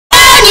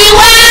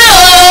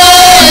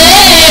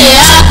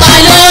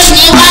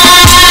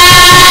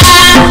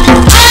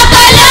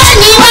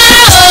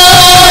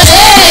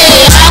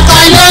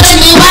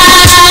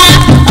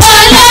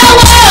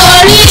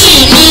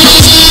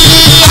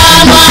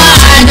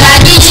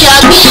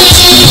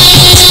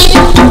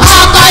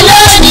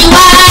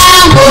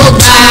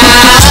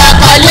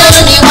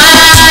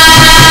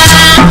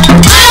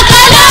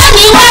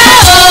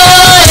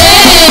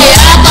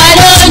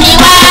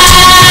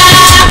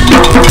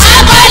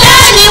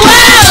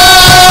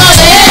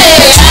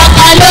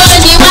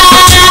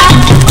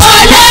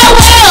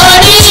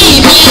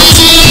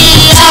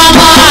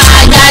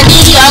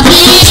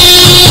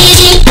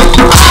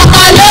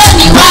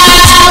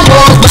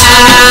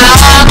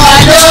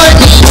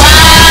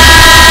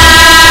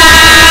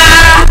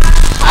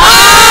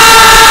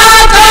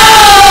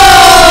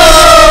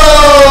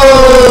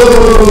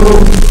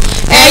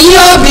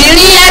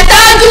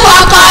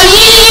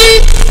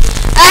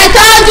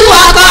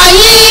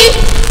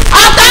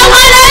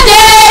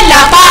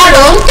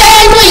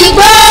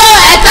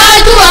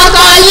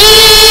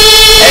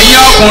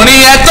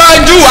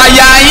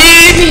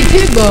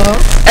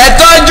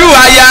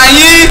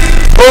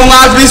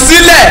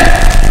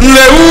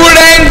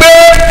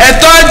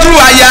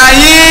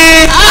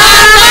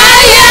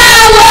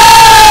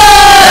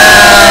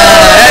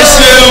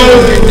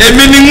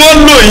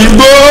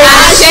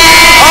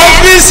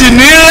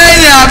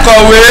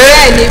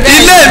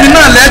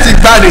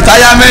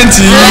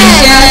rìtáyámẹ́ǹtì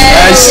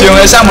ẹ ṣeun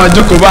ẹ ṣàmọ̀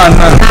jókòó bá ń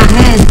náà.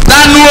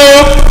 dánú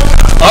o.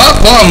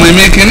 ọ̀pọ̀ ọmọ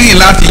mi kìíní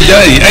láti jọ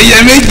yìí ẹyẹ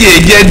méjì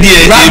èjẹ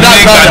díẹ̀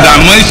èmi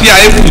gbàdámọ́ sí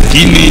àìkú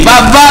kí ni.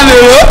 bàbá mi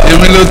o.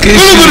 èmi ló ké sí.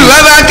 kúrúkúrú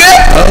bàbá ké.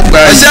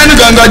 ẹsẹ̀ ní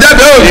gàngàn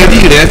jáde o. eré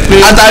rẹ pé.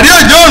 àtàrí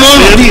òjò òrùn.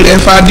 eré rẹ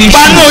fadí.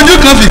 panu ojú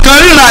kan fìkan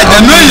ríran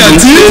àjẹnú èèyàn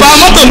tí fa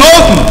mọ́tò náà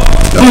kù.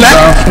 ńlẹ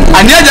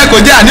àní ẹ̀jẹ̀ kò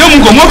jẹ́ àní òmù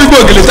kò mọ́ fi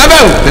gbòògèlè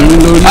sábẹ́ o.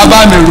 bàbá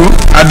mi ro.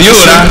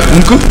 àbíòra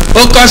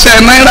ó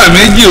kọ́ṣẹ́ náírà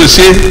méjì ò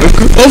ṣe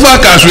ó fà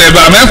kàṣù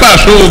ẹ̀bà mẹ́fà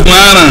sóògùn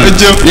aràn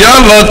yọ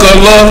lọkọ̀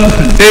lọ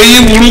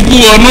eyín burúkú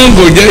ọ̀nà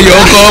ògòjẹ́ yọ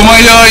ọkọ̀ ọmọ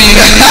yọ yín.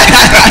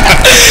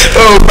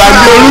 o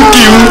gbàgbé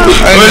orúkì wú.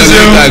 o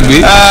ṣeun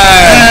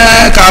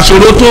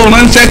kàṣòro tó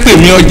ránṣẹ́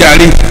pèmí ọjà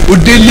rè. o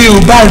délé o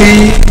bá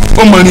rí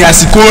o mọ̀ ní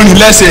àsìkò orin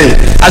lẹ́sẹ̀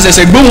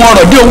àṣẹ̀ṣẹ̀ gbóhùn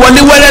ọ̀rọ̀ bí o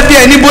wọlé wẹ́rẹ́ bí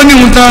ẹni bó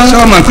níhun tán.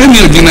 sọ́mọ pé mi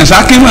ò jìnnà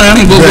sákì máa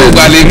rìn gbogbo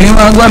ìgbàlẹ̀ mi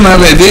wá gbọ́nà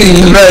rẹ̀ dé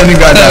yìí. bẹ́ẹ̀ ni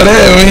gàdá.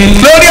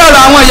 lórí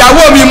ọ̀rọ̀ àwọn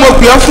ìyàwó mi mo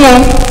pè ọ́ fún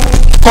un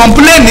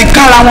kọ̀ǹpléènì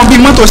kára wọn bíi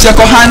mọ́tò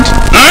second hand.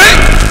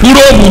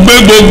 kúròbù gbé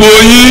gbogbo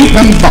yín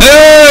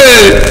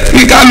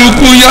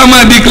kíkálukú yọmọ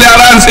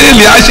declarance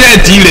èlé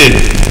aṣẹ́ẹ̀tì rẹ̀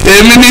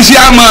èmi ní sí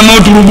àmọ́nù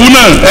tùrùbù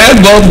náà ẹ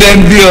gbọ́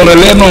dẹ́ndé ọ̀rọ̀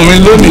lẹ́nu mi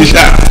lónìí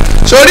ṣá.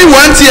 sórí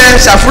wọ́n ti ẹ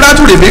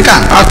ṣàfúrátù Rebecca.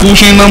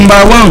 àkùnṣe nọ́mbà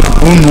 1.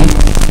 ònù.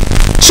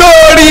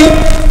 sórí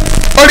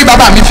orí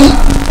bàbá mi fín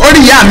orí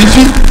ìyá mi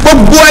fín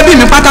gbogbo ẹbí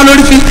mi pátá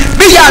lórí fín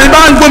bí ìyá mi bá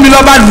ń gbómi lọ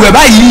bá lù ẹ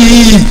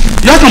báyìí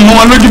yọkàn mọ́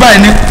wọn lójú báyìí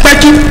ní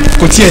pẹ́kí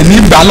kò tiẹ̀ ní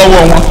gbà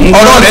lọ́wọ́ wọn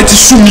ọ̀rọ̀ rẹ̀ ti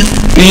sú mi.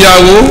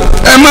 ìyàwó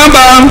ẹ má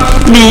bá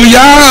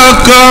lùyà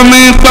ọkọ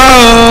mi pa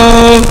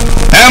o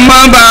ẹ má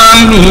bá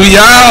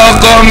lùyà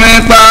ọkọ mi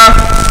pa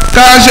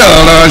ká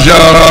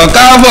ṣọ̀rọ̀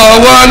ká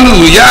fọwọ́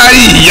lùyà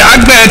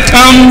ìyàgbẹ́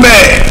tán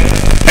bẹ̀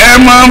ẹ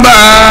má bá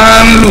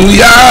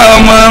lùyà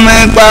ọmọ mi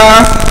pa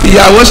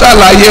ìyàwó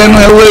ṣàlàyé ẹnu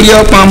ẹwé rí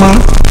ọpọn mọ.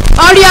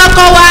 orí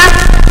ọkọ wa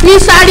ní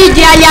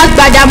sárídìí alias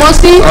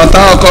Gbàdámọ́sí. ọ̀tá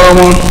ọkọ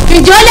wọn.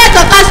 ìjọ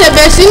lẹ́tọ̀ọ́ ká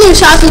ṣèbẹ̀ sínú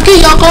ìṣàtú kí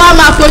ìyọkọ wa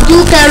máa fojú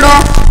kẹrọ.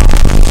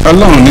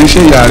 ọlọ́run ní ṣe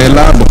ìyá rẹ̀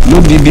láàbọ̀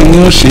lódìdí ni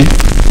ó ṣe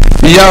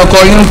ìyá ọkọ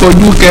yín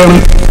fojú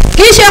kẹrin.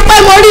 kì í ṣe pé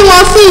mo rí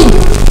wọn fín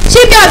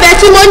síbi ọbẹ̀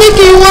tí mo ní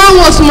kí wọ́n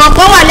wọn sùn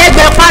mọ́kọ́ wà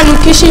lẹ́gbẹ̀ẹ́ páànù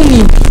kíṣìnì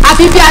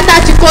àfi bí ata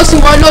ti kó sí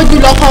wọn lójú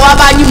lọ́kọ wa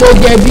bá ní mo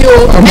jẹ̀bi o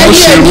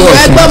ẹ̀yìn èmi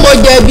ẹgbẹ́ mo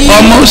jẹ̀bi.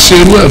 ọmọ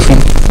òṣèrú ẹ̀ fún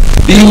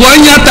ìwọ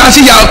ń yàtá sí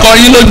ìyá ọkọ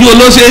yín lójú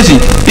olóṣèṣì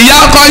ìyá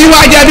ọkọ yín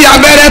wá jẹ́ bí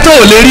abẹ́rẹ́ tó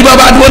ò lè rí bọ́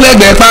bá dúró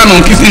lẹ́gbẹ̀ẹ́ páànù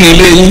kíṣìnì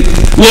ilé yín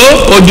wo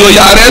òjò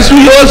ìyá rẹ sú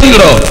yóò sì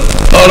rọ̀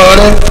ọ̀rọ̀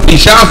rẹ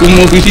ìṣáàfù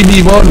mo fi sí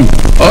bíi bọ́ọ̀lù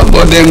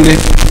ọgbọ̀dẹ̀ǹdẹ̀.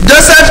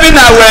 Josephine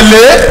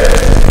Awele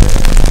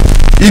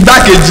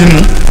igbákejì nu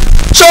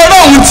ṣòro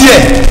òun tiẹ̀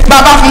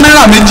bàbá fún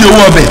náírà méjì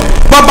owó ọbẹ̀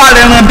bọ́ba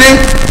rẹ̀ ràn dé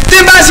tí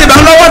bá ṣe bá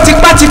lọ́wọ́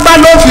tipátipá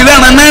ló fi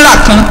rẹ̀ràn náírà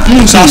kan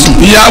mú sàsùn.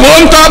 ìyàwó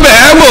ń tọ́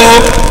bẹ́ẹ̀ wò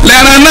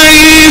lẹ́ran náà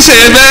yìí ṣe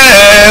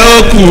bẹ́ẹ̀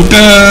ó kù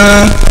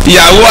kan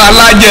ìyàwó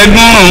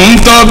alájẹgúnrún ń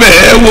tọ́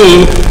bẹ́ẹ̀ wò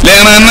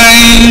lẹ́ran náà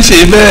yìí ṣe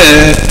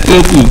bẹ́ẹ̀ ó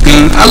kù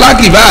kan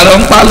alákìbá rẹ̀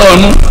ń pa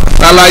lọ́nu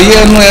àlàyé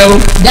ẹnu ẹ o.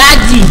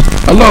 dádì.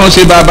 ọlọ́run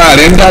ṣe bàbá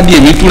rẹ̀ ń dádì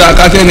èmi túra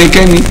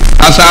kásẹ́nikẹ́ni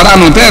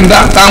àṣàrànù tẹ́ ń dá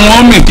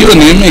táwọn mì tí ò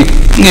ní mì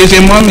ń ṣe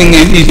mọ́mì ń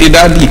ṣe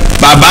dádì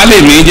bàbá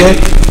lèmi jẹ́.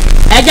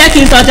 ẹ jẹ́ kí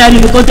n sọ tẹnu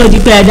mi kó tó di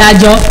pé ẹ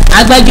dájọ́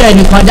agbẹjọ́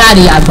ẹnìkan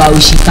dáre àgbà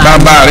òṣìkà.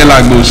 bàbá rẹ̀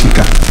làgbà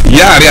òṣìkà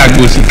ìyá rẹ̀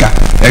àgbà òṣìkà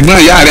ẹ̀gbọ́n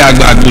ìyá rẹ̀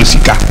àgbà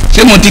òṣìkà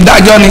ṣé mo ti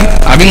dájọ́ ni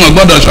àbí wọn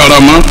gbọ́dọ̀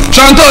sọ̀rọ̀ mọ́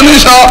sọ́ńtò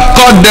oníṣọ́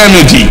kọ́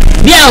dẹ́mìtì.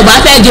 bí ẹ ò bá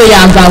fẹ́ joyè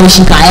àgbà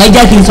òṣìkà ẹ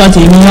jẹ́ kí n sọ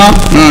tèmi yán.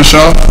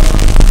 sọ.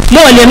 mo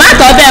lè má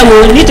tọ́ bẹ́ẹ̀ wò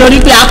nítorí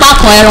pé apá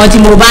kan ẹran tí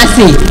mo bá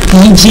sè kì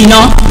í jiná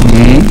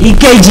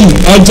ìkejì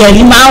ẹ̀jẹ̀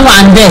rí máa ń wà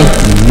ń bẹ̀.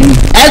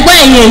 ẹgbẹ́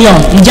ẹ̀yìn èèyàn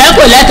ìjẹ́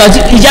kò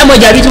lẹ́tọ̀ọ́ ìjẹ́ mo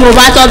jẹ̀bi tí mo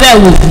bá tọ́ bẹ́ẹ̀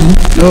wò bí.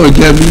 yóò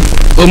jẹ̀bi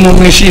ó mú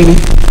mi sí ni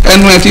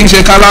ẹnu ẹ ti ń ṣe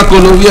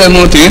kálákolo bí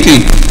ẹnu tìǹtìǹ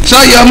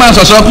sọyẹ ọmọ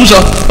sọsọkúsọ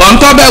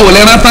ọ̀ǹtọ́ bẹ́ẹ̀ wò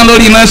lẹ́ran tán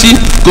lórí iná sí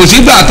kò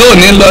sígbà tó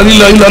ní lọ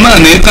lílọ náà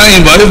ní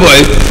káyìn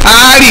bọ̀ẹ́bọ̀ẹ́ á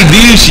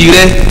rìdíùsì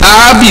rẹ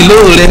á bìlò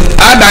rẹ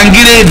á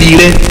dàngírèdì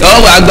rẹ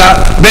ọwọ́ àgbà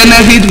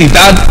benefit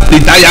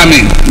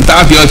retirement níta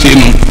fi ọ ṣe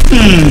nu.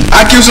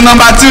 accused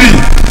number 3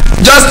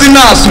 Justina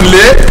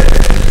Asule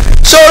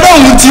ṣòro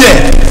òun tiẹ̀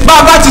bá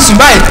a bá ti sùn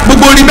báyìí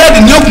gbogbo orí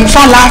bẹ́ẹ̀dì ní òkun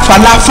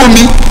fàlàfàlà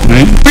fómi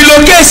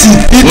pílókèsì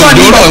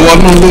ìtọ́ni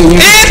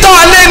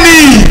ìtọ́lé ni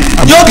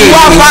yóò tún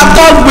wá fa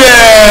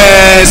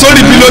tọ́gbẹ̀ẹ́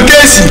sórí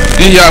pílókèsì.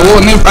 ìyàwó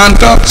ní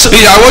pàǹtọ́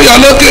ìyàwó yọ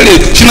lókèrè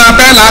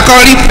sinapẹ́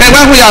làkọ́rí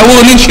ẹgbẹ́ fún ìyàwó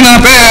ní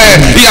sinapẹ́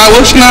ìyàwó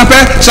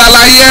sinapẹ́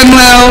ṣàlàyé ẹnu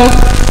ẹ o.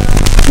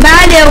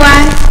 baálé wa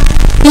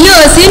ìyẹn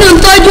ò sínú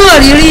tójú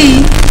òrírí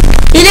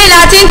ilé la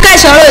ti ń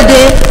kẹ̀sọ́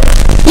ròde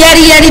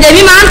yẹ̀rìyẹ̀rì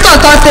lèmi máa ń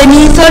tọ̀tọ̀ tèmi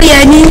sórí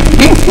ẹni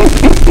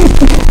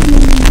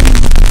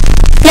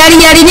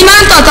yẹ̀rìyẹ̀rì ni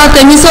máa ń tọ̀tọ̀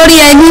tèmi sórí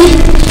ẹni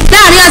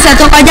láàrin ọ̀sẹ̀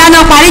tó kọjá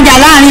náà parí ìjà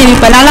láàrin èmi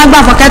pẹ̀lú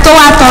alágbàfọ̀kẹ́ tó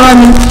wá tọrọ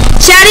mi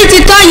ṣẹ́rí ti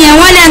tọ́ yẹn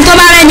wọ́n lẹ́nu tó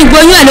bá rẹ́ni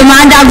gboyún ẹ̀ ló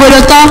máa ń dá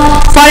agolotọ́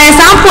for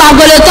example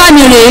agolotọ́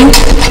mi rèé.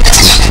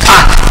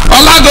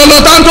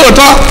 ọlágolotọ́ ń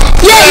tòótọ́.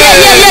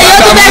 yéyéyéyé yóò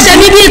tún fẹ́ ṣe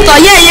mí bí ìtọ̀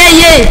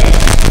yéyéyé.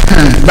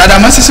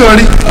 Gbàdámọ́sí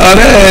sórí.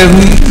 ọ̀rẹ́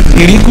mi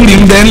ìríkùrí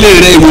ń bẹ ń lè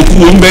rẹ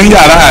ìwòkuwò ń bẹ ń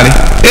yàrá rẹ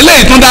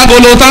eléyìí tún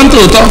dágolo tán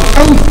tòótọ́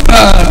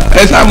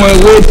ẹ sáwọn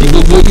ewé ètì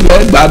gbogbo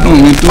ilẹ̀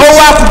gbádùn mi tó. ó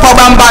wá púpọ̀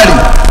bámbárì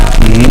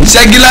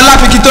ìṣẹ́gilá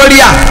láfi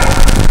Victoria.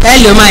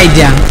 hello my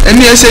dear.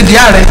 èmi ẹ ṣe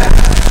díà rẹ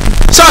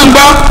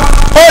sọ̀ǹgbọ́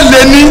ó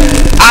lè ní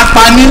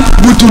apani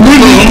bùtùlù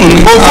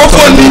ni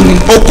òfófó ni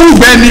òkú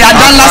ìgbẹ́ ni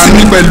ajá ńlá sì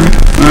ní pẹ̀lú.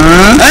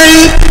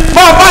 ẹyin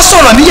bá a bá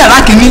sọ̀rọ̀ ní yàrá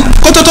kìíní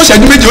kó tó tó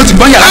ṣẹ́jú méjì ó ti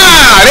gbọ́ yàrá kìíní.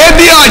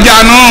 rédíò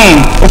ọ̀jànù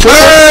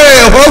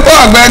òfófó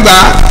ọ̀gbẹ́gbà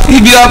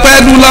ibi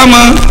ọpẹ́ dún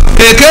lọ́mọ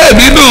èké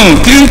ìbídùn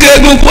tí ń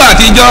kégún kú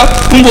àtijọ́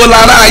ń bo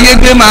lára ayé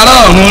gbé màrá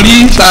ọ̀run rí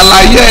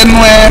ṣàlàyé ẹnu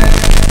ẹ.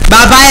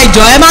 bàbá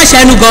ẹjọ ẹ má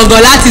ṣẹnu gọ̀ǹgọ̀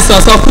láti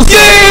sọ̀sọ̀ kú sọ.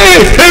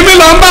 èmi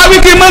lọ ń bá wí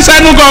kí n má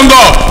ṣẹnu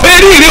gọ̀ǹgọ̀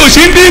eré ìrè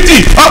òsì ń díjì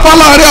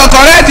ọpọlọ rẹ ọkọ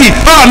rẹ jì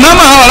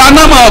ọ̀nàmọ̀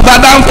ọ̀rànàmọ̀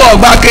ọ̀gbàdàǹkọ̀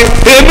ọ̀gbàke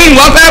èmi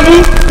ìwọ fẹ́ bú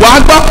wàá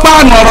gbọ́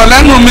páànù ọ̀rọ̀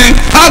lẹ́nu mi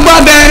á gbọ́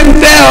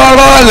dẹ́ndẹ́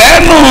ọ̀rọ̀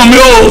lẹ́nu mi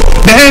o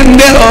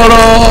dẹ́ndẹ́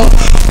ọ̀rọ̀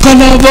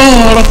kọlọ́bọ̀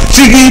ọ̀rọ̀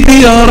sìgìdì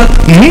ọ̀rọ̀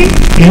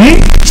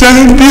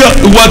sẹ́ńdí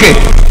ìwọ́kẹ̀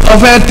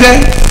ọfẹ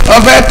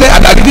tẹ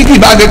àdàbí kíkì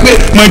bá gbé pé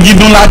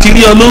mọ̀gídùn láti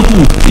rí ọlọ́kù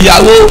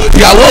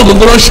ìyàwó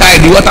ògógóró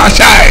ṣáìdì wọ́tá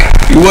ṣáì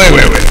ìwọ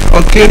ìwẹ̀wẹ̀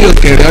ọkẹ́rẹ́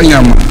òkèrè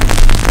ọ̀yàmọ̀.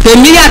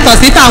 tèmi yàtọ̀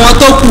sí tàwọn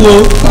tó kù o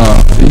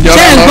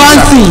ṣé nǹkan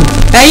sìn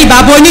ẹ̀yin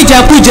bàbá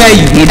oníjẹkújẹ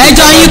yìí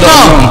ẹjọ́ yín kọ̀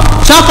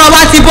ṣọ́kọ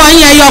wá ti bọ́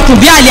yín ẹyọ ọkùn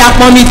bí àlè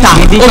apọ̀mìtà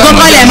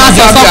ògógólẹ̀ máa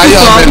sọ̀sọ́ kú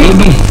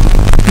sọ.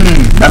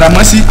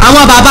 Gbàdámọ́sí.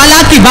 àwọn bàbá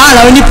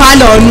lákìbáàrà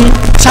onípálọ̀ ọ̀nù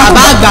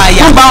bàbá àgbà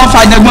àyà. wọ́n bá wọn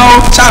fàjẹgbọ́n ó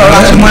ṣàròrà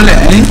tó mọ́lẹ̀.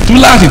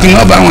 túláàsì tí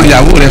wọ́n bá àwọn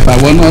ìyàwó rẹ̀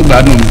fàwọ́ náà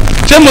gbádùn mi.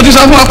 ṣé mo ti sọ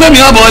fún ọ pé mi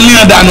ọ̀bọ̀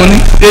líyan dànù ni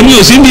èmi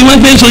ò sí bí wọ́n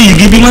gbé ń so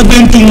yìgì bí wọ́n gbé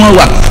ń tú wọn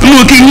wà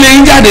nínú kí ilé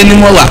ń jáde ni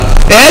mo wà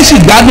ẹ sì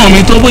gbádùn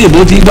mi tó bóyá bó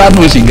ti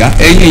gbádùn sìgá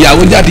ẹ̀yin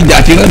ìyàwó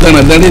jàtijàti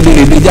rẹ̀dẹ̀rẹ̀dẹ̀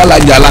rédèrèdè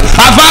jálajàla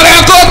àfárẹ́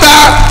kóta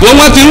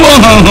wọn ti ń wò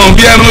hàn hàn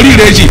bí ẹran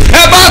oríire sí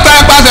ẹ bá ta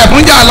ẹ pàṣẹ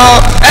fún jà lọ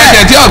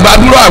ẹ̀jẹ̀ tí ọ̀gbà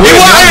dúró àwẹ̀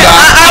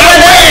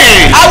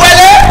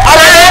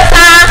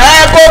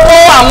ẹ kókó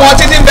àwọn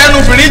títí bẹnu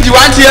fìríjì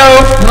wá ń tiẹ̀ o.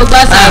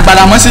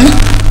 Gbàdámọ́sí.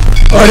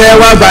 ọ̀rẹ́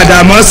wa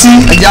Gbàdámọ́sí.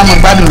 ẹjẹ́ àmọ́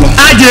gbádùn lọ.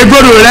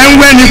 ajẹgbọdọ rẹ ń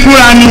wẹni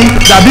kúra ni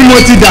tàbí mo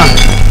ti dà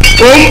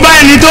ó ń bá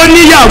ẹni tó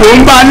níyàwó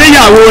ń bá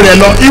níyàwó rẹ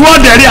lọ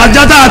ìwọ́dẹ̀ rí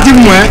ajá tá a ti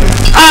mọ̀ ẹ́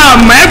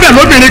àmọ́ ẹ̀bẹ̀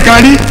lóbìnrin kan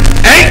rí.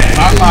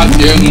 màmá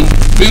àti ẹnu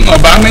bí wọn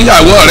bá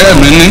níyàwó ọ̀rẹ́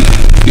mi ní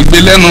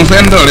ìgbélẹ́nu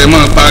fẹ́ńdọ̀ rẹ̀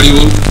máa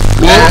pariwo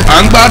wo à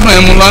ń gbádùn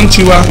ẹmu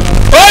lọ́ńtì wa.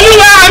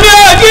 olúwa mi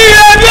ò kí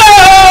ẹbí o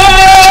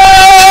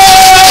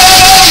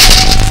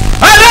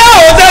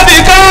aláwọ̀ tẹ̀bí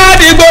kan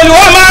dìgbò ni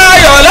wọ́n máa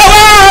yọ̀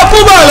lọ́wọ́ kú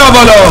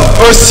bọ̀lọ̀bọ̀lọ̀.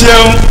 o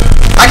ṣeun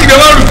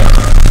akíndéwọ́rù.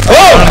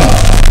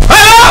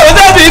 aláwọ̀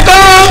tẹ̀bí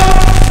kan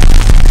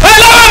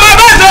ọlọ́wọ́ máa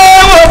bá ṣe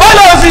wò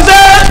bọ́lọ̀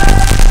òṣìṣẹ́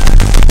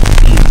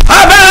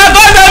abẹ́rẹ́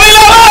tó tẹ̀mí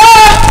lọ́wọ́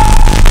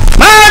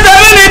máa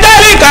tẹ̀mí ní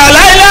tẹ́líkà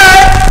láíláí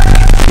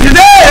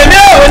ìdè èmi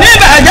ò ní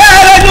bàjẹ́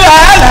lójú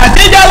àhálà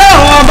tíjọ́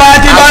lọ́wọ́ ọba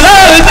àtìbọ̀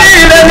náà sí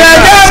ìrẹsì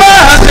ẹjọ́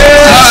máa ṣe.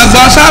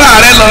 àgbọn sára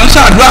rẹ lọ ń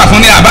ṣàdúrà fún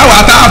ni àbáwá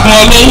tá a fún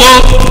ọ lówó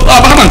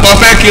ọba nǹkan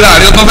fẹ́ kíra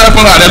rẹ tó fẹ́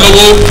fúnra rẹ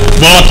lówó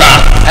bọ́ọ̀ta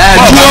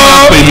bọ́ọ̀ta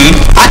máa pè mí.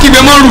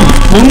 akíndéwọ́rù.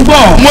 mo ń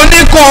gbọ́. mo ní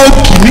kó o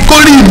kìmí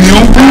kórì mi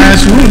ó.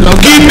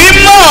 kìmí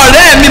mọ́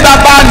ọ̀rẹ́ mi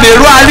bàbá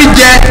Mero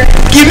àríjẹ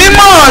kìmí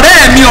mọ́ ọ̀rẹ́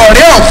mi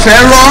ọ̀rẹ́ ọ̀fẹ́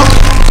rọ́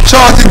ṣọ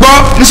ti gbọ́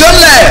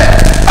nísọ́lẹ̀.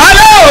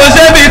 aláwọ̀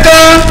ṣẹ́bi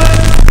kan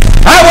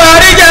àwọn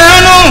àríjẹ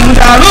ẹnu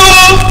dàrú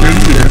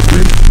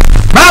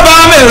bàbá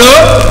Mero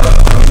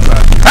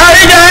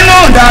àríjẹ ẹnu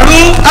dàrú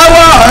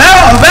àwọn ọ̀rẹ́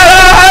ọ̀fẹ́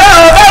rọ́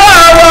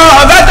àwọn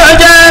ọ̀fẹ́ tó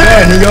jẹ́.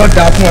 bẹ́ẹ̀ ni yóò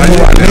dáa fún ọmọ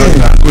wa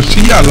lẹ́yìn. kò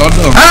síyà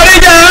lọ́dọ̀.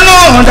 àríjẹ ẹnu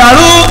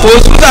dàrú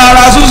oṣù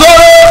tààrà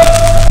ṣùṣòro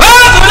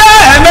báàtú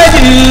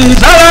lẹ́ẹ̀mejì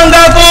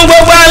sálángá fún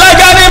gbogbo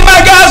alájà ní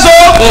májàsó.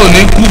 ó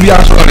ní kú bí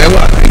aṣọ rẹ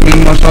wà èmi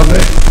ni mo sọ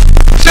bẹ́ẹ̀.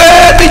 ṣé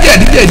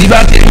díjẹ̀díjẹ̀dí bá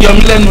ti yọ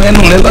mí lẹ́nu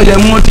ẹnu rẹ lọ́yẹ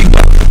mú ó ti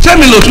gbọ́. ṣé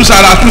mi lò tún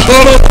sàrà tún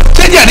sóró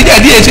ṣé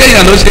jẹ̀díjẹ̀dí èsì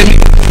èèyàn ló ṣe mí.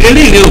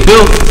 eré ìrè òpé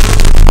o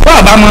bá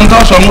àbá mọ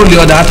tán sọ mú lè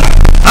ọ̀dà ta.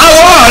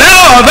 àwọn ọ̀rẹ́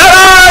ọ̀fẹ́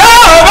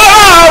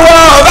àwọn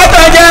ọ̀fẹ́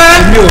tó jẹ́.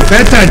 mi ò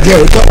fẹ́ tàn jẹ́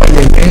òótọ́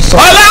ọ̀lẹ̀ mi sọ.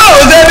 ọlá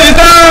òṣèlú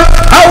kan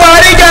àwọn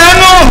àríjẹ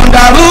ẹnu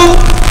dàrú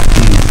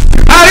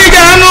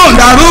àríjẹ ẹnu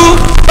dàrú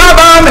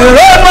bàbá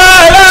Mero mọ́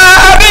ẹ̀rọ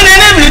abínibí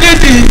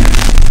níbìdìtì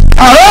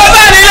àwọn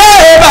ọba nílé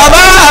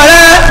bàbá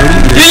rẹ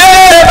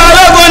ilé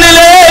balógun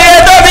nílé iye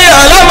tóbi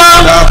ọlọ́mọ.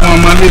 ìyá fún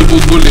ọmọ ilé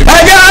gbogbo lè.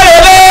 ẹjẹ́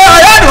àrèlé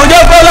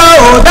ọ̀yọ́dúnjẹ́ kọ́lá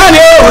òdání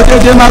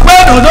òtètè mà pé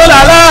dùndún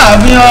làlá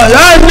àmì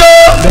ọ̀yọ́ ń jó.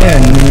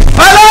 bẹ́ẹ̀ni.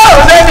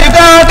 ọlọ́ọ̀dẹ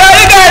nìkan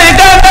káríkárí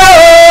kẹ́ńtẹ́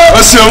o. o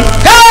ṣeun.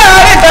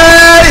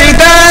 káríkárí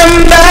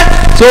kẹ́ńtẹ́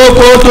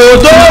ṣòkòtò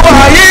tó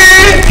wà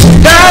yìí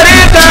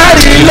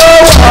káríkárí ló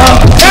wọ̀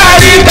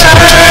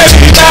káríkárí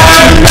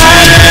kẹ́ńtẹ́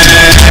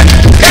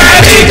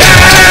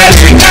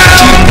káríkárí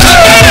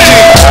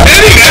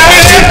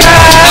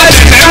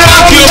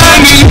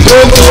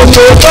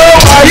ṣòkòtò tó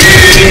wà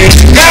yìí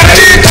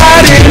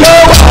káríkárí ló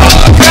wọ̀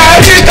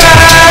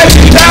káríkárí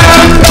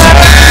kẹ́ńtẹ́.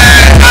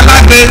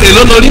 alágbe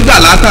èlò lórí gbà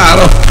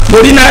látàárọ̀. mo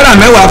rí náírà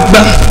mẹ́wàá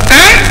gbà.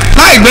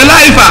 láì gbé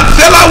láì fà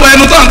ṣé láwọ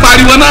ẹnu tó ń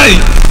pariwo náà yìí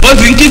ó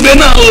sì ń kígbe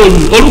náà òòrù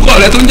orúkọ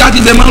rẹ tó ń já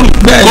kígbe márùn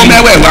kó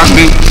mẹ́wẹ̀ẹ́ wá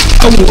pin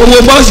owó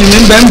bọ́ọ̀sì ní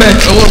bẹ́ẹ̀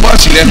owó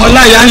bọ́ọ̀sì lẹ́nu. mo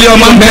láyà ń lé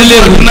ọmọ bẹ́ẹ̀ lé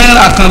ọdún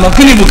náírà kan lọ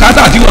kí ni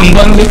bùkátà tí wọ́n ń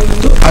gbọ́ nílé.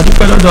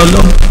 àdúpẹ́ lọ́dọ̀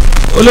ọlọ́run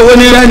olówó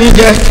ní rẹ́ni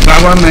jẹ́.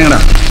 báwa náírà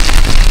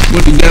bó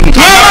ti jẹ́ nù.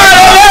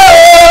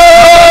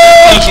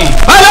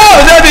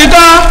 ọlọ́run débi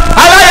kan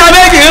aláya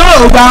méjì ń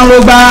rògbà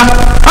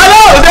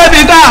ọlọ́run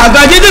débi kan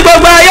àgbàjí tí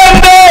gbogbo ayé ń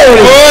béèrè.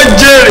 ó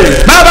jèrè.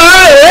 bàbá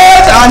rèé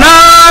sànà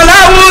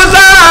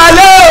láwùsá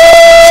lé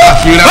o.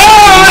 ó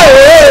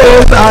rèé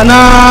sànà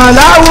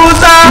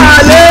láwùsá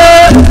lé.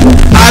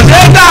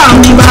 àṣetà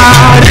ń bá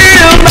rí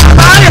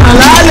bàbá yàn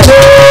lálẹ́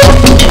o.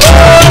 ó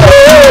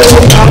rèé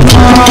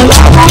sànà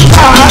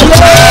láwùsá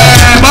lé.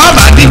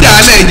 bọ́ọ̀bà díjà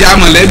alẹ́ ìjà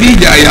mọ̀lẹ́bí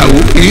ìjà ìyàwó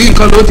èyí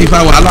nǹkan ló ti fa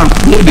wàhálà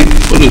lóde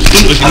olùsí.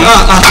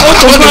 ó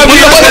tún bá bí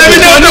ọjọ́ bí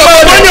ọjọ́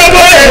bó ní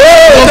ọgbọ́n rẹ̀.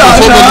 ó kò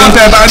fó gbogbo ń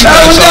fẹ́ bá ń bá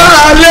sọ.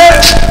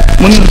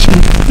 mo ní oṣù.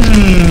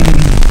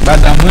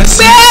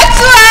 Gbàdàmọ́sí.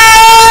 Gbẹ́tù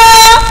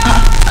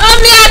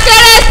omi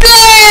àtẹrẹsẹ̀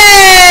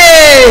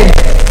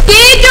kì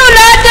í dùn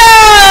lọ́dọ̀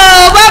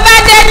bó bá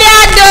délé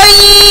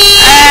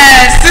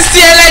àdóyìn. Sísí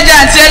ẹlẹ́ja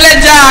àti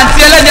ẹlẹ́ja àti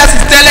ẹlẹ́ja sì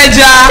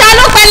tẹ́lẹ́ja. Ta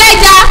ló pẹ́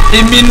lẹ́ja?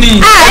 Èmi ni.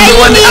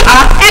 Ẹ̀yin ni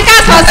ẹ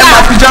káàsán sà. Ẹ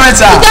máa fi jọ́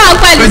mẹ́ta. Ìjọ́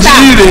pẹ̀lú sà.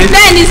 Òjì rè.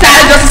 Bẹ́ẹ̀ ni sà.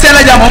 Ẹjọ́ sísí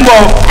ẹlẹ́ja mò ń bọ̀.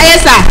 Ẹyẹ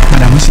sà.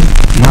 Gbàdàmọ́sí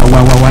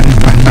wá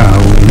nípa náà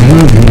o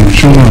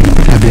ṣùgbọ́n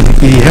ó dàbí ẹni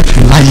pé ẹ fi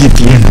láyé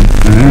díẹ̀ nù.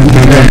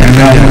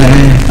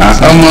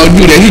 ọmọ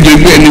ojú rẹ̀ yíjọ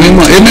gbé ẹni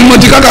mímọ́ èmi mo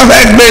ti kọ́kọ́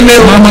fẹ́ gbé lé o.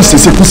 máa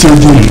ṣèṣe kú sí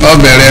ojú rẹ̀.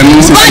 ọbẹ̀ rẹ̀ nu.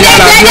 Mo jẹ́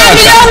jẹ́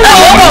dábí lóhùn.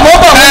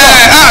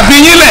 àfi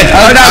yín lẹ̀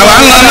àwa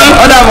ń lọ ná.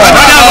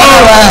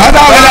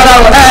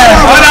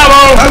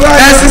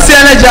 Ẹ sísí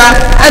ẹlẹ́ja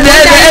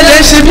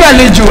ẹ̀dẹ̀ ṣe bí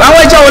àlejò àwọn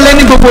ẹja wo lẹ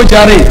ní gbogbo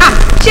jàre.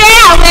 Ṣé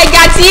àwọn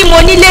ẹja tí mo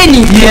nílé nì?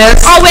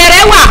 Yes.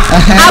 Ọ̀wẹ̀rẹ̀ wà,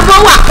 abo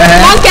wà,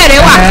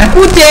 kọ́ńkẹ̀rẹ̀ wà,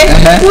 kúte,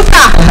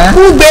 kúta,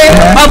 kúgbe,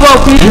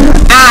 ọ̀bọ̀kún,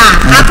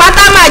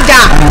 àpátámàjà,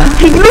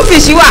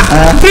 bluefish wà,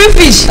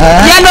 greenfish,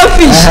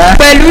 yellowfish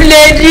pẹ̀lú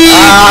lady.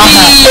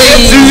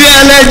 Sísí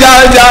ẹlẹ́ja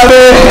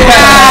jàre.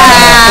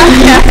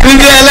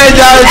 Sísí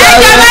ẹlẹ́ja jàre.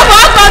 Ẹja mẹ́fọ̀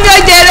ọkọ mi ò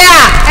jèrè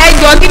à.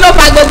 Ẹjọ́ kí ló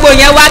fa gbogbo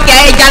yẹn wá kẹ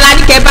ẹja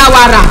ládìkẹ́ bá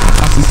wa rà.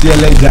 Sísí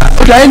ẹlẹ́ja.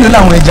 Ó dà èlò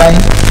làwọn ẹja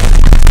yín.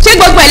 Ṣé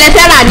gbogbo ẹ̀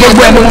lẹ́tẹ̀ rà ní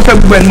Gbogbo ẹ̀ ni mo fẹ́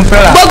gbogbo ẹ̀ ni mo fẹ́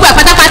rà. Gbogbo ẹ̀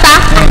pátápátá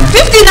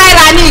 50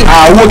 naira ni.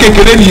 Owó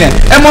kékeré nìyẹn.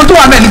 Ẹ mọ tó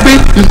wà mẹ́ni pé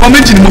nǹkan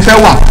méjì ni mo fẹ́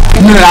wà.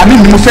 Ìnira mi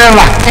ni mo fẹ́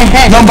rà.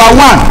 Nọmba 1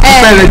 mo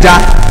fẹ́ rẹja.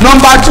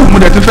 Nọmba 2 mo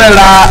dẹ̀ tún fẹ́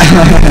ra.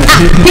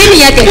 Kí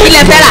nìyẹn kẹ̀ kí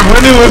lẹ fẹ́ rà? Mo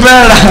ní mo fẹ́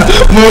rà.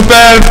 Mo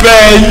fẹ́ fẹ́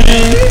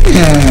yín.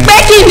 Pé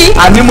kí ni?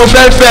 Àní mo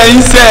fẹ́ fẹ́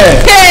yín sẹ̀.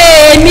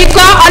 Èmi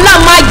kọ́ ọlọ́run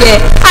má jẹ́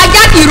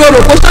ajá kì í rorò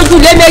kó sójú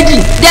lé méjì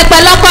jẹpẹ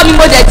lọ́kọ́ mi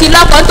mo dẹ̀ ti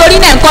lọ́kọ́ nítorí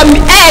náà nǹkan mi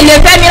lè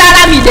fẹ́ mi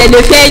rárá mi dẹ̀ lè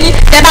fẹ́ yín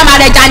tẹ bá máa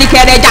rẹja ni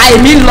kẹrẹja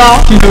èmi lọ.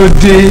 Kí ló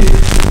dé?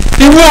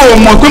 Ìwọ ò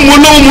mọ̀ pé mo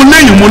lówó mo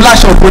léyìn mo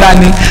láṣọ ìbora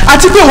ni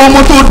àti pé ìwọ ọmọ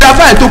tó da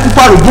báyìí tó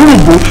pupa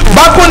rògbòrògbò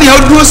bákó ni ẹ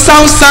dúró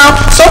sáúnsáún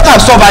sọ́kà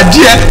sọ́ba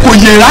díẹ̀ kò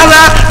yẹ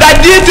rárá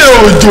radiétè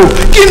òjò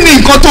kí ni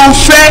nǹkan tó ń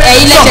fẹ́.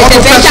 Ẹ̀yin lẹ ṣẹ̀ṣẹ̀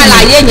fẹ́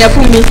ṣàlàyé yẹn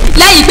fún mi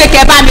lẹ́yìn pé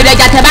kẹ bá mi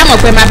rẹja tẹ bá mọ̀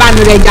pé máa bá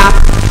mi rẹja.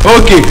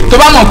 Ok tó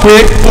bá mọ̀ pé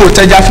o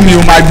tẹja fún mi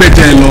o máa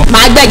gbẹ́jẹ lọ.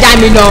 Máa gbẹ́ja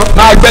mi lọ.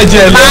 Máa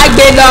gbẹ́jẹ lọ. Máa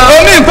gbé lọ.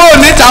 Omi ìpò ò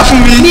ní ta fún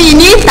mi. Mi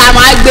ní ìta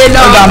máa gbé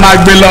lọ. Ó dà máa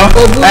gbé lọ.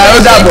 Ó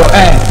dàbọ̀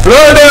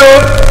lóde o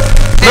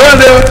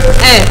lóde o.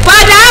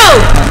 Fọdà o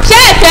ṣé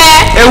ẹ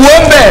fẹ́? Èwo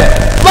ń bẹ̀.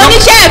 Mo ní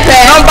ṣé ẹ fẹ́?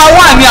 Nọmba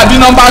 1 ni àbí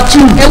nọmba 2?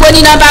 Èwo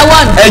ni nọmba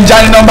 1?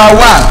 Ẹja ni nọmba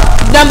 1.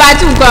 Nọmba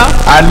 2 nǹkan.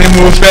 Àní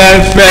mo fẹ́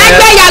fẹ́.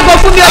 Ẹgbẹ́ yàgò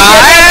fún mi oṣù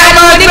ẹ̀ka ni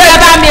mo ní kẹ́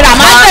bá mi rà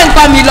máa tẹ̀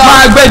nǹkan mi lọ.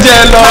 Máa gbẹ́jẹ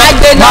lọ. Máa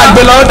gbé lọ. Máa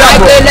gbé lọ ó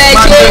dàbọ̀.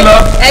 Máa gbé lọ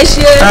ẹ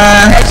ṣe.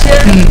 Ẹ ṣe.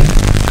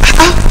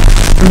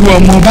 Irú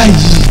ọmọ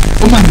báyìí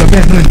ó máa lọ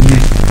bẹ́ẹ̀ náà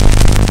nìyẹn.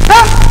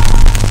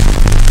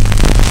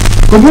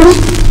 Kò burú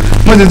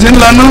mo tètè ń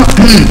lọ ná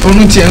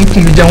orun tiẹ̀ ń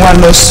kùn mí jẹun wá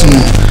lọ sùn.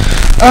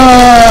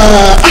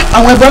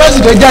 Àwọn ẹgbẹ́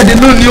ọlọ́sìn tó jáde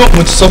lónìí ó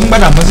mo ti sọ fún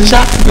Gbàdàmọ́sí ṣá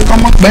pé kọ́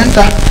mọ́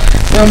pẹ́ńtà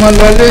kí ọmọ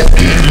lọlé.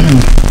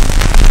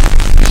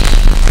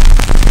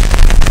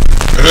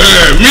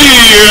 mi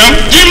ìrọ̀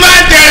tí bá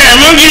tẹ̀rẹ̀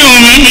mọ́ kí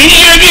òun mi ní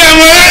ṣe bí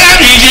ọmọ rárá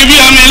mi ṣe bí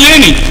ọmọ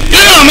eléni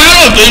yóò máa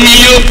rò pé mi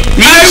yó.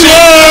 mi ṣe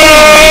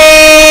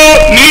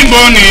níbo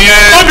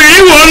nìyẹn.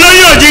 obìnrin wo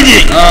lóyún òjijì.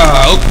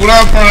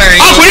 òkúrọ̀ fúnra ẹ̀.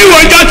 ọkùnrin wo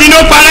jọ ti ló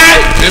parẹ́.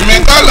 èmi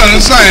kọ́ ló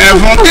ń sàn yẹn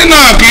fún kí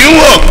náà kì í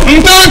wò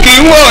ntọ́ kì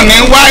í wò ní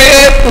wáyé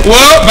wo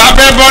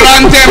bàbá bọ́lá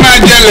ń tẹ́ máa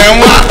jẹlẹ̀ ń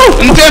wá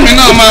ntẹ́mi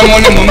náà máa mú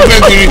ni mò ń gbé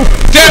kiri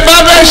tẹ́ bá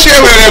fẹ́ ṣe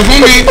wèrè fún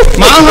mi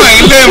máa hàn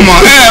ilé mọ̀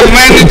mọ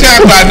ẹni tẹ́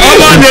pàdé.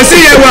 ọmọ ọdẹ sí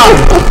yẹn wà.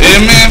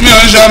 èmi mi ò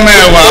ń sọmọ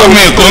ẹwà ọmọ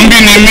èkó ń bí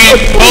ni mí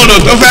odò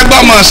tó fẹ́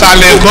gbọ́mọ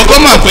ṣàlẹ̀ èkó kó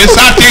mọ̀ pé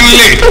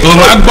sátínlé òun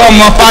á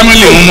gbọ́mọ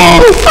fámìlì ń mọ.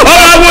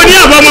 ọmọ wo ní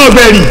àbọ̀mọ̀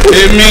ọ̀gbẹ̀rì.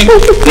 èmi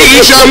kì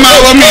í sọmọ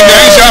omi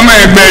ìjẹ́ ń sọmọ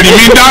ẹgbẹ̀rì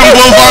mi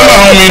dáńgó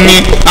fọlọ́run mi ni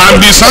and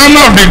the son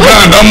of the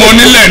ground ọmọ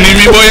onílẹ̀ ni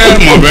mi bóyá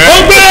mọ̀ bẹ́ẹ̀. ó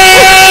gbé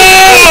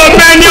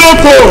ọmọ ẹni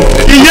oko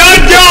ìyá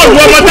jẹ́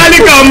ọ̀gbọ́n ọmọ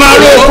tálíkà ọmọ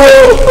aró oko.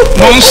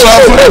 mo ń sọ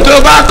fún ẹ tó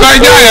bá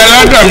kọjá yẹn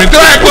lọ́dọ̀ mi tó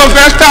ẹ kó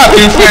fẹ́ tà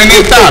kí n fẹ́ ní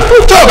tà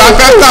tó bá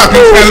fẹ́ tà kí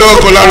n fẹ́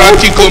lóko lọ́rọ́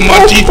tí kò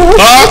mọtí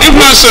ọ if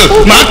not so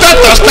màá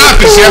tọ̀tọ̀ staff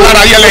sí ẹ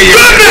lára yẹlẹyẹ.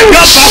 bẹ́ẹ̀ yọ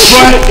bá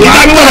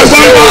fọ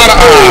ìdájọ́ rẹ̀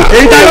gbọ́n.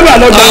 èyí tá a yọ bá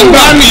lọ gbọ́n.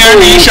 ọgbà nìyẹn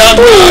ní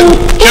sọ́gbà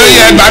ṣé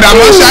yẹ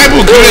gbàdàmọ́ ṣáìbù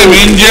kílè mi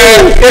ń jẹ́.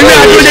 èmi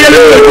àti oṣù yẹn ló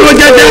dúró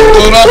jẹ́jẹ́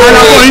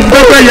àlàfo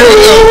ìgbẹ́pẹ́ yẹn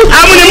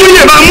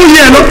amúnimúyè bá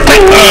múyè ló pẹ́.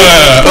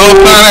 ó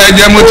para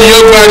ẹ̀jẹ̀ mo ti yọ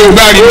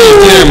gbárí mi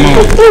ìdí ẹ̀ mọ́.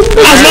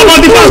 àṣọpọ̀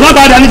ti fà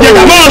sọ́ba dání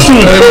jẹjà mọ́ ọ̀sùn.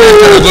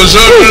 kò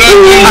sóòrùn lẹ́yìn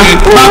mi.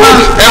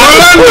 ẹ̀rọ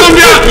ló ń dún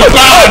bí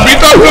àkùkọ àbí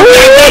tó kún bí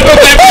ẹjọ́ tó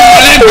fẹ́ fi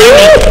wọlé gbé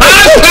mi.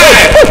 àṣẹ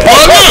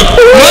ọdún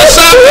mo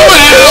sọ fún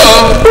ẹ o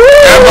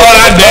ẹ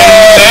bọ́ra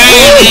dẹ̀yìn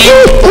lẹ́yìn mi.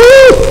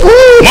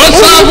 mo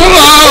sọ fún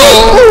ọ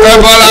o ẹ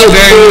bọ́ra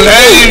dẹ̀yìn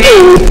lẹ́yìn mi.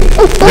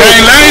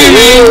 dẹ̀yìn lẹ́yìn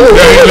mi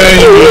dẹ̀yìn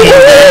lẹ́yìn mi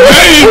dẹ̀yìn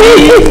lẹ́yìn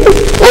mi.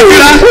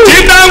 òkìlá tí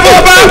dáńgó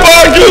bá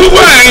fojú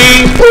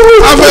wẹ̀yìn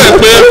afẹ́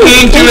pé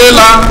fún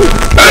tirẹ́là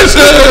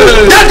ẹsẹ̀.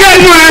 jẹ́kẹ́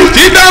inú ẹ.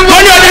 tí dáńgó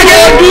bá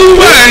fojú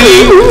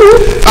wẹ̀yìn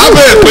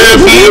afẹ́ pé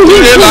fún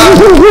tirẹ́là.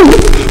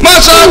 mo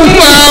sọ fún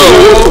ọ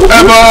o ẹ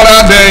bọ́ra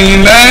dẹ̀yìn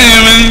lẹ́yìn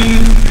mi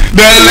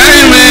dẹ̀yìn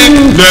lẹ́yìn mi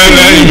dẹ̀yìn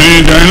lẹ́yìn mi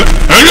dẹ̀yìn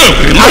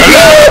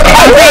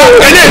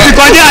ẹlẹ́ ti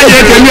kọjá àyè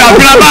tèmi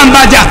àfúrá bá ń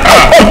bàjá.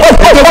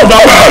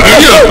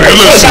 èyí ò pé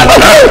ló sì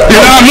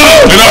ìlànà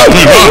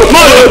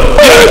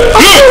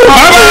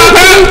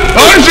bàbá ẹ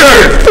ó ń ṣe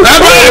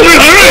ẹgbẹ́ mi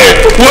lórí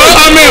wo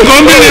ọmọ ẹ̀kọ́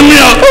bí ni mí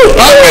ọ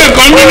ọmọ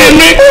ẹ̀kọ́ bí ni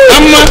mí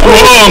ọmọ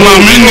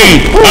mi ni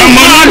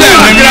ọmọ ọdẹ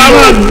ni mí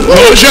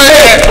o ṣe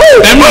yẹ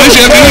ẹ máa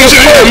ṣe kí ni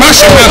ṣe yẹ má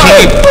ṣe bẹ́ẹ̀ fún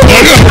mi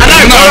orí ọ̀pọ̀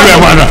náà rẹ̀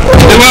padà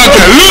ìwọ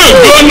kẹ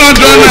lóògbóná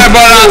dọ́nà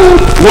ẹ̀bọra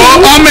wo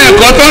ọmọ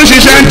ẹ̀kọ́ tó ń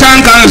ṣiṣẹ́ ń tán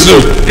kanṣu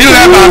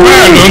ilẹ̀ bàbá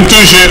ẹ̀ ló ń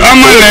túnṣe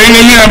ọmọ ilẹ̀ yìí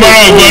ni mí ẹ̀bọra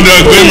ò gbọdọ̀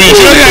gbé mi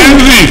ṣé yẹ ń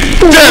rì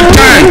take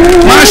time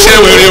má ṣe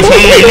wèrè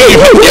fún mi ní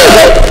ìfúkẹ́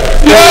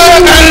yẹ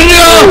ẹni mi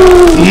ò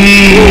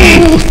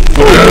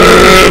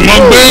mo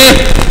gbé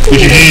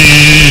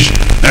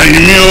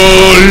ẹ̀yìn mi ò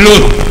lò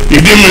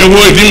ìdí mi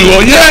wo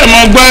yẹ mo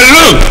gbé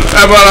lò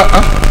ẹ̀bọra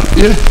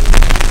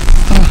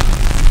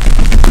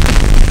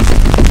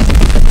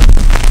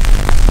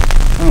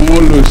àwọn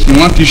olùsìn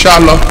wọn ti sá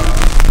lọ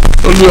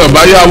olùwẹ̀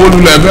báyàwó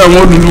lulẹ̀ bẹ́ẹ̀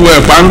wọ́n lulẹ̀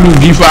pàǹlù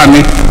gífà ni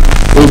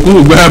òkú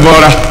ìgbẹ́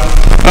bọ́ra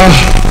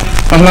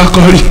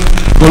alákọ̀rí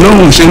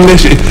olóhùn ṣe ń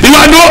léṣe.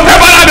 ìwádìí ẹ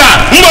bọ́ládà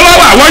ń bọ́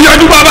lọ́wọ́ àwọn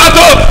yọjú bàbá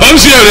tó ó ń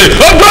ṣe èrè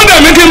ó gbọ́dọ̀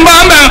mi kí n bá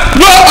mẹ́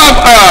ló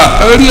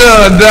orí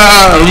ọ̀dà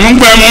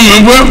múgbẹ́mú mi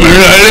gbé mi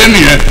rẹ̀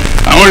nìyẹn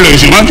àwọn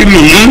olùsìn wọn ti lù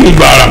mí lù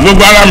gbàrà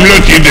gbogbo ara mi ló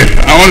ti dẹ̀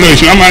àwọn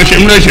olùsìn wọn máa ṣe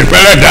mí léṣe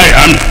fẹ́rẹ̀ dá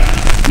ìyá mi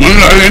mo ń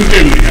lọ lé ń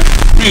tèmi yẹn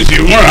mi ì sì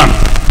múra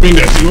mi ì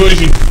dẹ̀ sí bó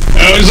ṣe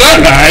it's all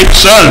right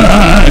it's all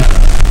right.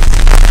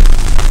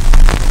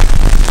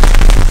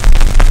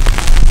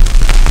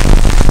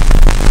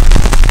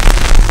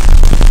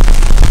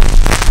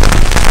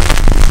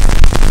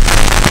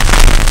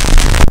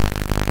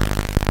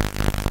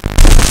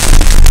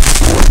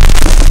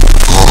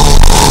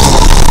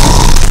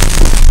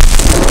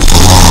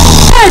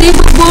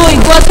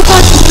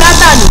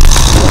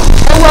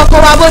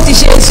 Bó ti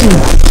ṣe sùn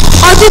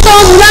ọtí tó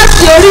ń mu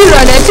láti orí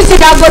ìrọ̀lẹ́ títí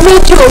dago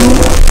méjì òru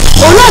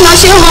òun náà lọ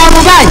ṣe ń han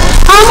ọrùn báyìí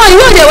ọmọ yìí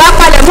yóò dé wá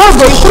palẹ̀ mọ́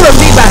ògò ìkúrò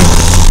bí báyìí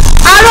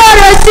aró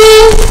retí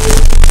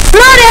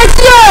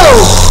o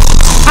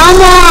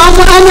ọmọ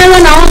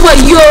ẹran àwọn ọmọ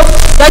yìí o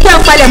lọ́jọ́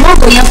ń palẹ̀ mọ́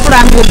ògò yẹn fúnra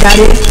mi ò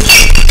jàre.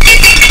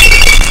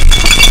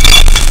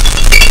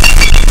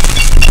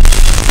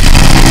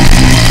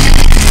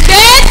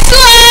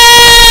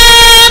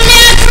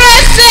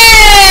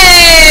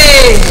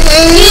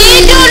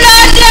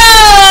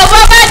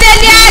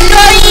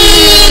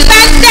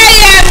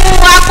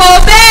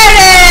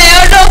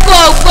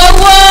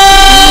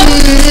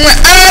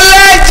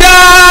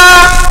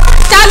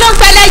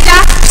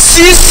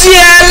 Sisi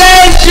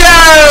Eleja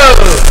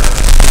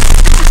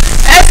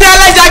ẹsẹ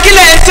Eleja kí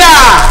lè ń tà.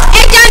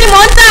 ẹja ni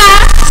mò ń tà.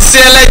 Sisi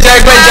Eleja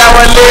ẹgbẹ́ja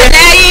wọlé.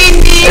 lẹ́yìn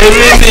ni.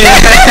 èmi ni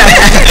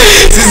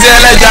Sisi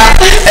Eleja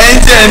ẹ̀yin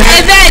tiẹ̀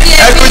ní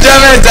ẹkújẹ́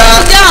mẹ́ta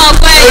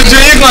ojú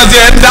yín kan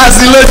tiẹ̀ ń dá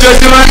sí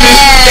lójoojúmọ́ ni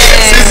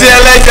Sisi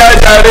Eleja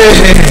jàre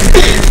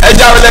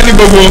ẹja wọlé ní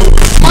gbogbo.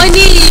 mo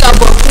ní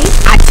ọ̀bọ̀kún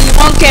àti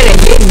mọ́ńkẹ̀rẹ̀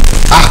lẹ́nu.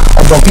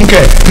 ọ̀bọ̀kún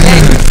kẹ̀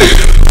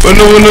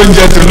olówó ló ń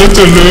jẹ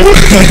tòlótòló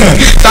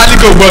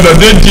tálíkà ò gbọdọ̀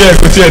dé díẹ̀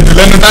kò tiẹ̀ dùn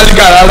lẹ́nu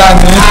tálíkà rárá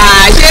ni.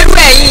 àṣerú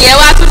ẹ̀yìn yẹn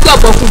wá tún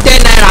gbọ̀bọ̀kún 10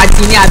 naira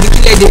tì ní àbí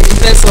kílẹ̀ dé tún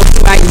fẹ́ sọ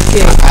fún wa yìí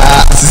kẹ́.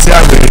 Sisi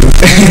àgbèrè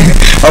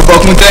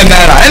ọ̀bọ̀kún 10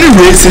 naira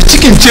anyway ṣe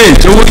chicken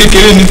change owó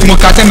kékeré ni mo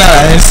ka 10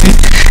 naira yẹn sí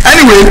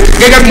anyway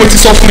gẹ́gẹ́ bí mo ti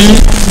sọ fún yín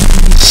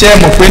ṣe é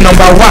mọ̀ pé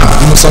number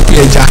 1 ni mo sọ pé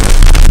ẹja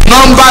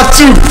number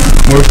 2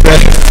 mo fẹ́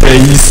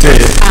ẹ̀yin sẹ́.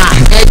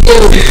 ẹ dé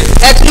o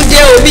ẹ tún dé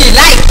o mi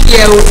láìkí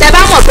ẹ o tẹ bá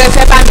mọ̀ pé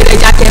fẹ́ bá mi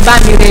rẹja tẹ bá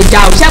mi rẹja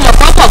o ṣé mọ̀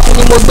pọ́pọ̀ fún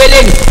ni mo gbé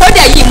lẹ́nu ó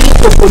dẹ̀ yìí mú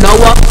kòkò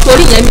lọ́wọ́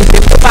torí yẹn mi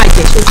fẹ́ kó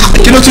bàjẹ́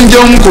sókè. kí ló tún jẹ́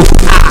ó mú kòkó.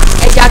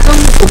 ẹja tó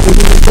mú kòkò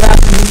ni mo gbé wá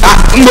fún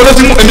mi. ń gbọ́dọ̀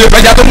tí èmi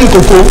ẹja tó mú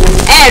kòkó.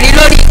 ẹ rí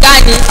lórí igbá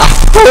ni.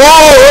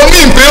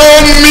 omi pé ó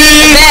mí.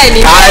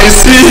 bẹ́ẹ̀ni I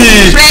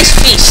see. fresh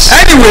fish.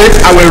 anyway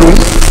àwẹ̀rò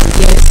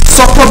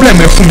sọ problem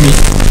ẹ fún mi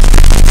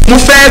mo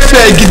fẹ́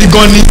fẹ́ gidi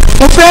gan ni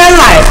mo fẹ́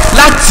rà ẹ́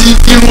láti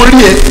irun orí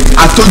ẹ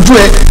àtọjú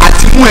ẹ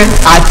àtimú ẹ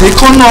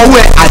àtẹkọ́nà ọwọ́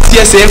ẹ àti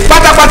ẹsẹ̀ ẹ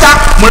pátápátá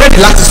mo rẹ́dì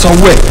láti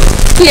sanwó ẹ.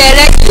 kí ẹ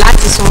rẹ́dì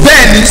láti sanwó.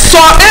 bẹ́ẹ̀ni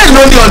sọ ẹ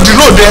ló ní on the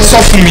road ẹ sọ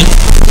fún mi.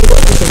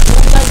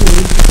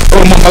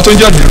 o mọ nǹkan tó ń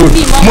jẹ́ ọ̀dì road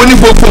mo ní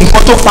gbogbo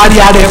nǹkan tó parí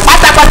ara ẹ̀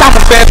pátápátá mo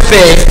fẹ́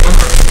fẹ́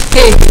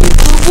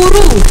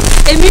burú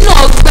èmi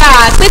náà gbà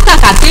pé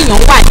kàkà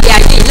téèyàn wà ní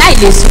ayé láì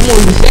lè súnmọ́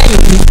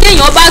olùfẹ́yàn ni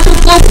téèyàn bá tún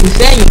kóòkù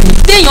fẹ́yàn ni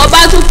téèyàn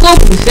bá tún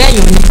kóòkù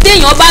fẹ́yàn ni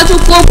téèyàn bá tún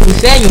kóòkù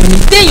fẹ́yàn ni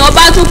téèyàn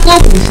bá tún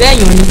kóòkù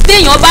fẹ́yàn ni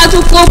téèyàn bá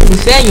tún kóòkù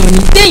fẹ́yàn ni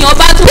téèyàn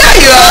bá tún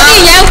kóòkù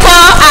ìyẹn kọ́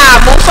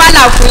àmọ́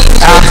fàlà fún yín.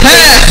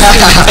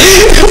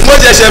 mo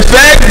ṣẹ̀ṣẹ̀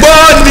fẹ́ gbọ́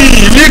ni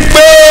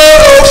wípé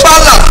o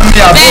fàlà fún mi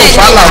àbí o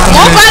fàlà fún mi.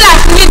 mo fàlà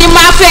fún yín ni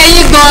máa fẹ́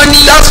yín gan ni.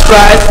 that's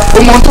right o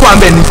mọ tó wà ń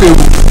bẹ̀ ní pé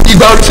o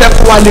ìgbà orí fẹ́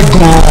kó wálé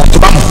gan-an tó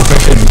bá mọ̀ kó fẹ́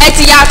fẹ́ mi. ẹ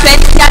ti ya fẹ́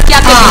kíákíá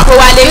kẹ́kọ̀ọ́ kó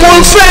wálé. mo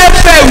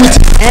fẹ́ with.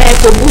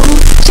 kò burú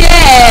ṣé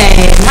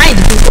mind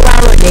bí kó wá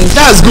rọ̀ lẹ́yìn.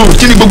 that's good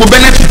kí ni gbogbo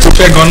benefit tó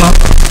fẹ́ gan-an.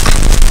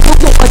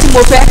 gbogbo nǹkan tí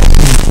mo fẹ́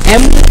ẹ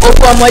mú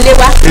owó ọmọlé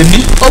wá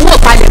owó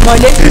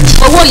ìpalẹ̀mọ́lé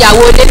owó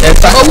ìyàwó lé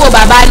owó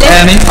bàbá lé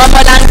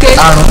ọmọlanke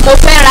mo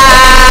fẹ́ ra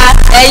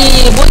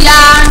ẹyin bóyá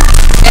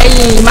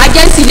ẹyin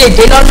emergency lè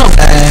dé lọ́nà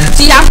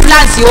tí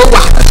ambulance ó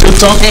wà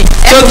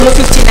ẹ mú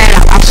 50 naira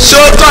wá fún mi.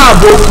 ṣó tán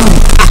àbòkù.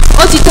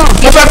 ó ti tán.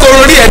 mo fẹ́ kó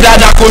orí ẹ̀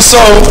dáadáa kó sọ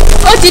o.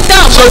 ó ti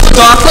tán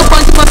gbogbo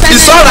tí mo fẹ́ náà.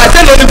 ìsọ̀rọ̀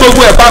àtẹ́lẹ̀ ní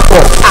gbogbo ẹ̀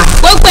papọ̀.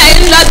 gbogbo ẹ̀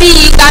ń lọ bí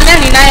igba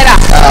 4 náírà.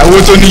 owó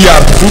tó níyà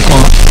àbùkù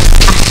kan.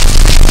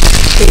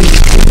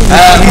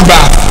 ngbà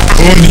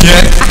òun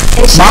nìyẹn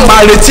máa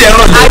máa retí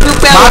ẹran lẹ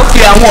máa pe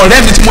àwọn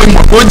ọ̀rẹ́ mi tí mo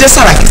mọ̀ pé ó jẹ́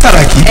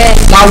sàràkí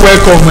wọn á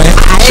wẹ́kọ̀ mọ́ ẹ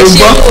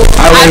ṣùgbọ́n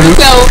àwọn èrò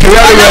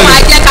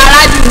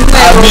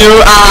àmì o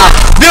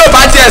bí o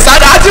bá tiẹ̀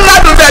sádùn àti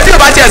rádùn bẹ́ẹ̀ bí o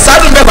bá tiẹ̀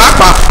sádùn bẹ́ẹ̀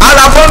pàápàá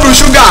ara fọ́ọ̀nù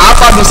ṣúgà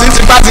àfàdùn sí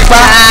tipátipá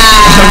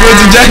bó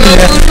ti jẹ́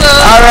nìyẹn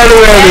ara rẹ̀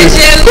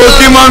kò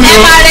kí mọ́ mi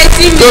o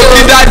kò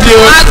kí dáàdi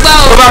o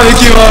kó bá mi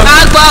kí wọn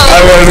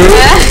àwọn èrò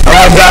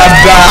àwọn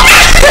dáadáa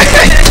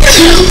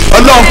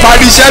ọlọ́run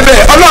parí iṣẹ́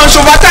bẹ́ẹ̀ ọlọ́run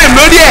ṣọba táìmù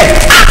lórí ẹ̀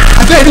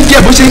abẹ́rẹ́ ní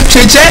díẹ̀ bó ṣe ń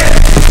ṣe jẹ́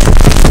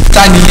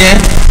ta nìyẹn.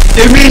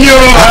 èmi ni o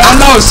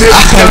aláwọ̀ ṣe.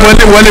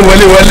 wọlé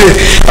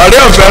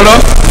ọ̀rẹ́ ọ̀fẹ́ rọ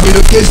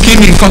kí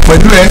ni nǹkan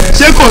pẹ̀lú ẹ.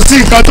 ṣé kò sí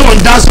nǹkan tó ń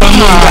dá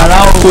sọ́nù yàrá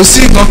o. kò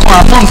sí nǹkan kan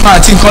àmọ́ nǹkan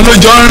àti nǹkan ló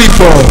jọ ń rìn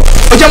pọ̀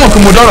ó jẹ́ mọ̀ pé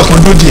mo dọ́rọ̀ kan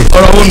dóde ẹ̀.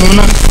 ọ̀rọ̀ wo nù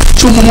náà.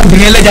 ṣé o mọ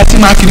ọmọbìnrin ẹlẹ́ja tí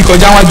máa kiri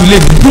kọjá wájú lé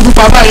mi. kúkúrú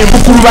báyìí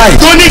kúkúrú báyìí.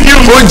 tó ní ìdí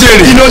ó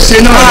jèrè. kí ló ṣe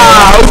náà.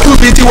 ojú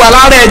mi ti wà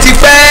lára ẹ̀ ti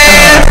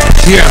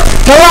pẹ́.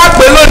 mo wá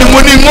pé lónìí mo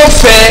ní mo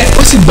fẹ́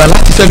ó sì gbà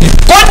láti fẹ́ mi.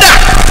 kódà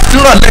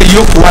nírọ̀lẹ́ yìí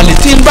ó kó wálé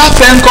tí n bá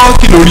fẹ́ ń kọ́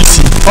kí lórí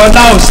sí.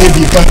 ọlá ò ṣe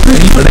bì kan.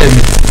 ọ̀rẹ́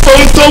mi.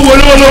 ohun tó wo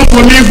ló ń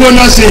fomi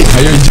gbóná ṣe.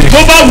 bó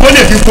bá wo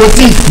lè fi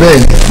potí.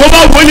 bó bá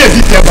wo lè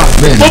fi tẹ̀bà.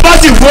 bó bá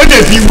sì wo lè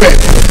fi wẹ̀.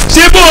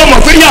 ṣé bó o mọ̀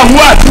pé yàwó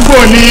àdúgbò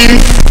ni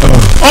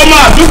ọmọ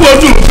àdúgbò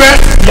dùn fẹ́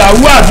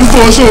yàwó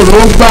àdúgbò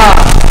ṣòro gbà.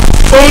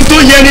 ohun tó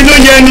yẹni ló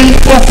yẹni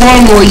okùn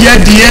ọrùn ò yẹ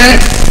díẹ̀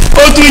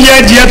ó tún yẹ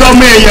díẹ̀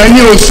tọmọ èèyàn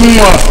ní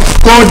òṣùwọ̀n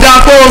kò dáa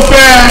kó o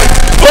fẹ́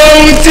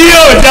ohun tí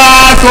ò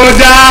dáa kò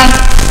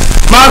dáa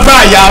má gbà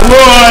yàwó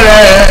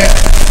rẹ̀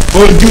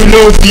ojú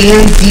ló fi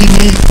ń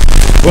tini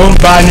ó ń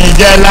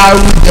banijẹ́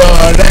láwùjọ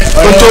rẹ̀.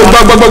 o tó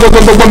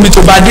gbọ́ mi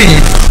tó bá dé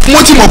yẹn mo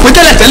ti mọ̀ pé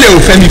tẹ́lẹ̀tẹ́lẹ̀ ò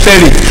fẹ́ mi fẹ́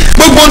rè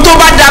gbogbo tó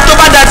bá da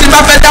tí n bá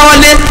fẹ́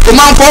dáwọ́lé o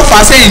máa ń fọ́ fà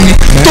sẹ́yìn ni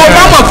tó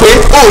bá mọ̀ pé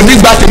o ò ní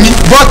gba tèmi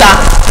bọ́ta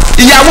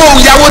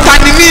ìyàwó ta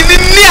ni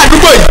ní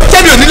àdúgbò yìí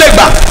tẹ́mi ò ní lè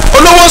gbà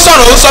olówó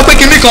sọ̀rọ̀ ó sọ pé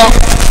kinní kan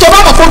tó bá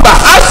mọ̀ kó gbà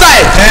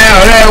outside.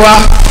 ọ̀rẹ́ wa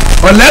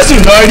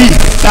ọ̀lẹ́sùn lọ rí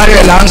sáré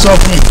ẹ̀ là ń sọ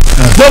fún un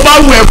bó bá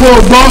wù ẹ́ kó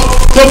o gbọ́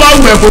tó bá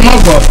wù ẹ́ kó mọ̀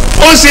gbọ́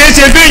ó ṣeé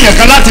ṣe bí èèyàn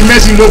kan láti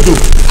mẹ́sìn lódò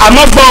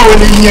àmọ́ gbọ́ ò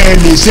lè yẹn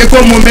lè ṣe kó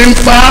mu mi ń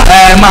pa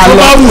tó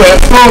bá wù ẹ́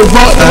kó o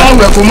gbọ́ tó bá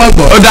wù ẹ́ kó mọ̀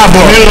gbọ́. ó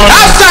dàbọ̀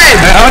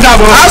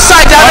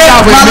outside jáde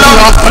máa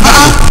lọ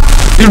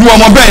irú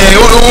ọmọ bẹ́ẹ̀ yẹn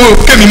ó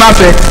kémi máa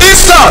fẹ́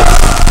insult.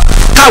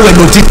 káwé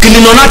ló ti kiri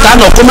náà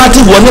látàánà kó má ti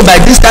wọ ní by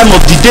this time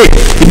of the day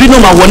ìbí náà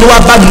máa wọ ní wá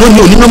bá mi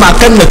lónìí òní náà máa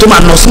kẹ́nu ẹ̀ tó máa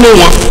nà sínú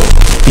wọn.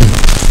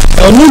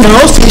 ẹ̀mí náà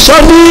ó fi sọ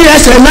ní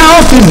ẹsẹ̀ náà ó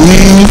fi lù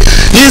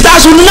í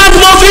ìsásùn náà ni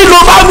mo fi lò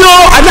bá mi ó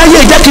adáyé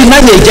ìjẹ́ kí n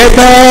náà lè jẹ́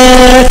pẹ́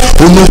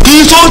ònà kí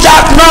sójà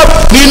náà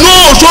nínú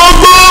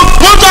Òṣogbo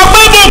wọ́n sọ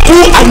pé mo kú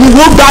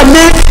àníwó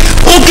gbalé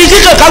òkè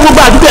kíkà ká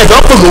gbogbo àdúgbò ẹ̀dọ́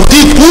pẹ̀lú ti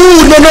kú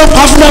iná náà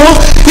pa fún wọn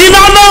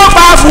iná náà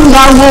pa fún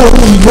wọn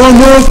ìbọn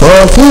náà pa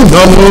fún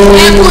wọn.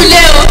 ẹ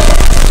kúlé o.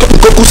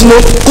 kó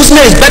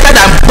kúsínà is better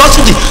than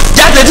bọ́sùtì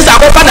jáde títà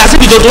kó padà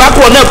síbi tó wá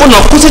kúrò náà kó nà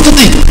kú sí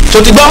títì tó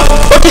ti gbọ́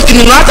ó ti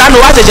kìnnìún náà tánù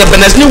wá ṣẹ̀ṣẹ̀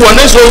bẹ̀rẹ̀ sí ní wọ̀n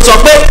náà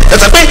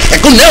sọ pé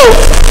ẹ̀kún lé o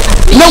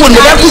iná wo ni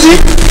mo fẹ́ kú sí.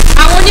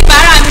 àwọn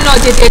oníbàárà mi náà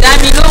tètè dá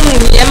mi lóhùn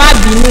ẹ má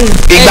bínú.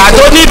 ìgbà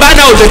tó ní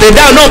ìbáná ò tètè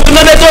dáhùn náà kí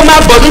lóde tó máa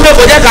bọ̀ nílé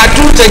kò jẹ́ ká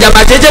tún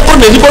ṣèjàmbá jẹ́jẹ́ kó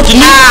lè ní bó ti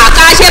ní.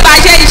 ká ṣe bá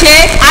ṣe ń ṣe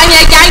ayan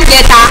ẹja ń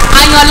jẹta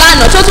ayan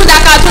lánàá tó tún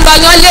dáká tún lọ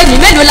yan lé ní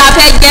mélòó la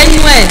fẹ́ jẹ́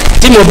nínú ẹ̀.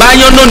 tí mo bá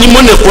yan náà ni mo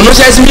lè kó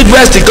lọ́sẹ̀ sí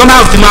midwest kan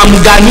máa fi máa mu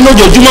ga nínú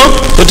ojoojúmọ́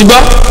tó ti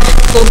gbọ́.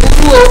 kò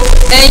burú o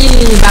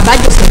ẹ̀yin bàbá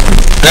Joseph.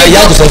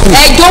 ìyá Joseph.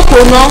 ẹ jókòó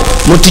ná.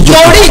 mo ti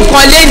jókòó. torí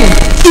nǹkan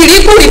lẹ́nu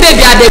ìríkùrí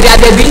bèbí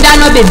àbẹ̀bí ń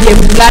dáná bèbí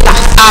ẹ̀mú lálà.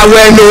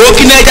 àwẹ̀ lò ó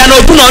kí ní ẹja náà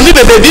ojú náà ní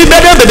bèbè bí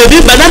bẹ́ẹ̀ bèbè bí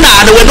banana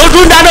àwẹ̀ ló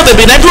dún dáná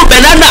bèbè náà dún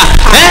banana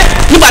ẹ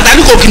nígbà tá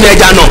ní kò kí ní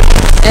ẹja náà.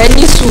 ẹ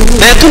ní sùúrù.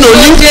 ẹ kí ló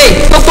ní.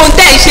 gbogbo ń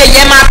tẹ́ ìṣe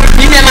yẹn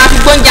máa fi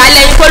gbóúnjẹ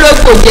alẹ́ yín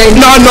kólógbò jẹ ni.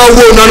 nọ̀nà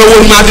wo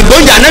ni màá fi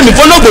gbóúnjẹ alẹ́ mi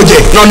fólógbò jẹ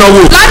nọ̀nà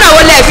wo. lọ́nà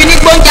wo lẹ fi ní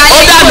gbóúnjẹ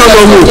alẹ́ yín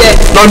kólógbò jẹ.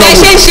 nọ̀nà wo ẹ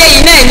ṣe ń ṣe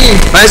yìí náà ni.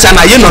 ẹ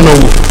ṣàlàyé nọ̀nà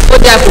wo. ó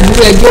dáa kò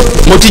burú ẹ jókòó.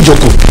 mo ti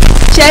jókòó.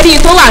 ṣe rí i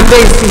tó wà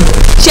bẹ́ẹ̀ sí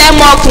ṣe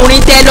mọ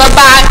ọkùnrin tẹ lọ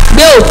bá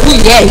gbé òkú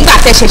ìyá ẹ̀ nígbà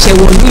tẹ ṣẹ̀ṣẹ̀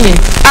wọ̀lú yẹn.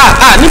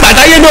 nígbà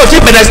táyé náà ti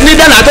bẹ̀rẹ̀ sí ní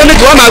dáná tó ní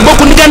kí wọ́n máa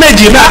gbókun ní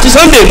gánẹ́jì mi àti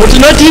Sunday mo ti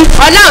nọ́tí.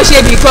 ọlá ò ṣe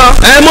bì kan.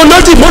 mo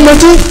nọ́tí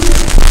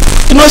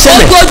kí ló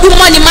ṣẹlẹ̀.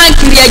 ojoojúmọ́ ni máa ń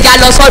kiri ẹja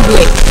lọ sọ́dọ̀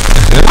ẹ̀.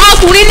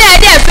 ọkùnrin náà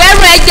dẹ̀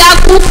fẹ́ràn ẹja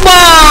púpọ̀.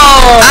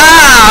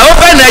 ó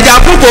fẹ́ràn ẹja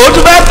púpọ̀ ó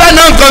tún fẹ́ fẹ́ràn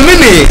nǹkan mí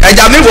nì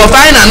ẹja mi wọ̀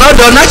fáìnà náà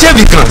dọ̀ náà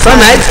ṣèbì kan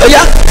sọ́nà ẹ̀ ó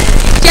yá.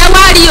 ṣé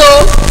wá rí o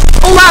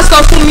ó wá sọ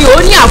fún mi ó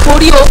ní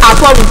àforí o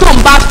àfọrùn tó ń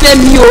bá fẹ́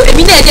mi o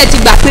èmi náà jẹ́ ti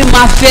gbà pé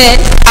máa fẹ́.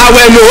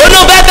 àwẹ̀lò ó ló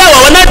bẹ́ẹ̀ bẹ́ẹ̀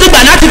wọ̀ náà ti gbà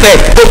láti bẹ̀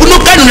òkúnú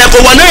kẹ́nu rẹ̀ kò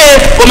wọ̀ náà yẹ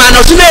kò máa nọ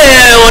sílé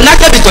ọ̀nà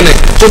kẹ́bì kọ̀nẹ̀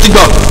tó ti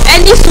gbọ̀. ẹ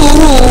ní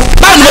sùúrù.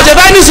 báwo ni mo ṣe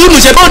bá ní sùúrù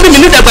ṣe bá ó ní mi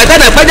ní dẹ̀pẹ̀tẹ̀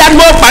náà pẹ́jà ní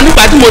mo pa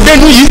nígbà tí mo dé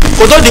inú yìí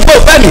kò tó di pé ó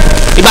fẹ́ mi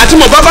ìgbà tí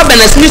mo kọ́kọ́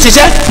bẹ̀rẹ̀ sí ní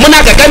ṣiṣẹ́ mo ná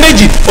kẹ̀kẹ́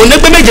méjì òní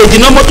pé méjèèjì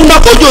náà mo tún náà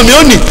kojú omi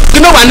ó nì kí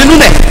ló wà nínú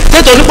rẹ̀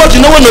nítorí pé ó ti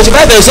náwó ní oṣù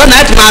fẹ́ẹ́ sọ́nà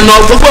ẹ̀ ti máa nà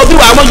gbogbo bí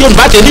wàá mọ́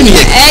Yorùbá tẹ̀ ní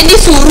nìyẹn. ẹ ní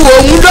sùúrù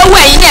òun lówó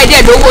ẹ̀yin náà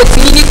dẹ̀ lówó tí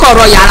yín ní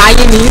kọ̀rọ̀ yàrá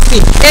yín ní í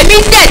sìn èmi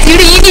dẹ̀ ti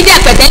rí yín ní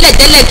dẹ̀pẹ̀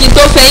tẹ́lẹ̀ kí n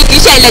tó fẹ́ yín kì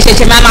í ṣe ilẹ̀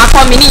ṣẹ̀ṣẹ̀ máa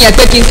kọ́ mi níyẹn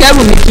pé kí n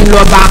kẹ́rù mi kí n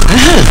lọ bá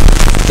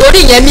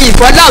torí yẹn mi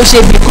ìfọlá ò ṣe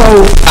bì kan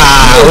o.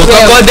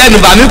 òkòkò dẹnu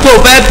bàmí kò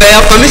fẹ́ fẹ́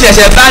ọkàn mi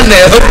ṣẹ̀ṣẹ̀ bá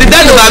nẹ̀ ó ti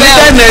dẹnu bàmí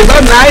tẹ̀nẹ̀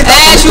sọ́nà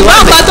àìsàn. ṣùgbọ́n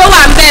nǹkan tó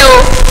wà ń bẹ̀ o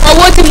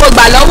owó tí mo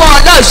gbà lọ́wọ́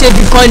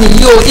ọlọ́ọ̀ṣẹ́bì kan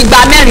nìyí o igba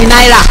 4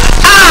 náírà.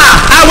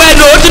 àwọn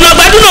ẹ̀dùn ó ti lọ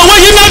gbẹ́dúrà owó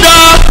yìí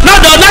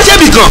lọ́dọ̀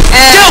náṣẹ́bì kan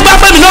ṣé o gbá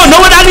pé mi náà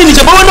náwó dání ní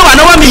ìṣèpọ̀ náà wà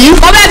náwó mi yìí.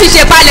 mo fẹ́ fi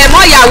ṣèpalẹ̀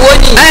mọ́ ìyàwó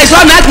ni.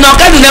 sọ́nà àti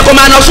nàkẹ́dù rẹ̀ kò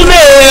máa nọ súnlé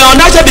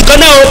náṣẹ́bì kan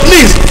náà o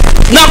please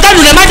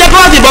nàkẹ́dù rẹ̀ má jẹ́ kó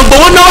wá fi bọ̀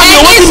gbowó náwó mi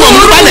owó tí mò ń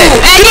palẹ̀.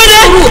 ẹni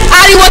sùúrù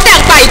ariwo tẹ̀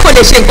ń pa yìí kò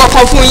lè ṣe nǹkan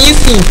kan fún yín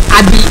sìn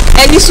àbí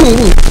ẹni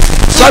sùúrù.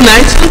 sọ́nà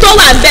ẹ̀. n tó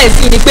wà ń bẹ̀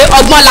sí ni pé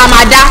ọgbọ́n la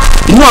máa dá.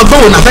 inú ọgbọ́n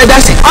wo la fẹ́ dá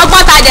sí.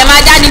 ọgbọ́n ta dẹ̀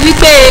máa dá ni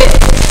wípé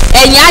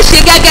ẹ̀yin á ṣe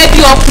gẹ́gẹ́ bí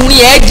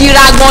ọkùnrin ẹ̀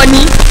dira gan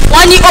ni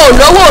wọ́n ní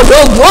olówó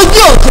olóògùn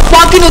ojú òtún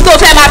pọ́n kínú tó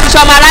fẹ́ máa fi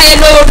ṣọmọ aráyé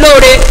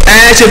lóore.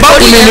 ṣèbá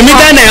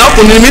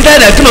ọkùnrin mi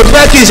tẹ́lẹ̀ kí ló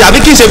fẹ́ kí n ṣe àbí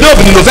kí n ṣe bí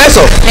obìnrin ló fẹ́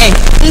sọ.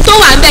 n tó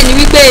wà ń bẹ̀ ni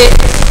wípé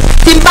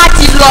tí n bá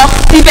ti lọ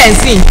síbẹ̀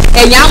sìn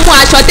ẹ̀yin á mú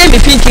aṣọ tèmi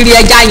fi ń kiri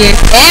ẹja yẹn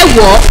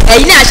wọ̀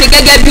ẹ̀yin náà ṣe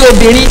gẹ́gẹ́ bí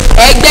obìnrin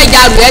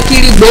gbẹ́ja rù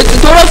kiri gbòòtù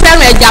tóró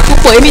fẹ́ràn ẹja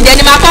púpọ̀ èmi jẹ́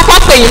ni máa kọ́kọ́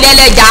pè yín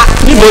lẹ́lẹ́ja.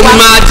 níbo ni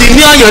màá ti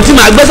ní ọyàn tí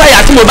màá gbé sáyà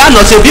tí mo bá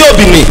nà ṣe bí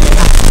obìnrin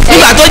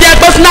nígbà tó jẹ́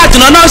pé snap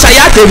náà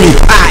ṣàyà tèmi.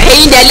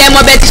 ẹ̀yin dẹ̀ lẹ́mọ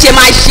bẹ́ẹ̀ ti ṣe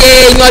máa ṣe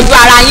yanjú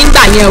ara yín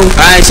gbà yẹn o.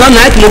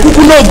 Sunlight mo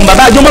kúkú lóògùn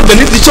bàbá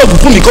àjọmọ́bìnrin ti ṣòògùn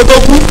fún mi kó tó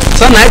kú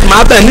Sunlight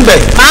máa bẹ̀ níbẹ̀.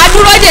 màá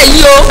dúró dè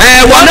yí o.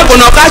 wọ́n ní kò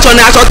nà ká aṣọ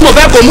ni aṣọ tí mo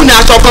fẹ́ kó mú ni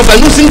aṣọ kan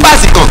pẹ̀lú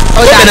símbàsì kan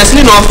ó bẹ̀rẹ̀ sí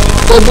nínú.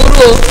 kò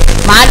burú o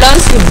màá lọ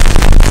sùn.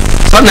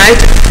 Sunlight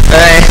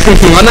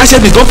ọ̀nà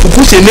ṣẹ́bi tó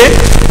kúkú ṣe lé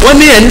wọ́n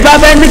ní ẹni bá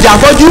fẹ́ níjà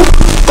afọ́jú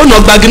kó nà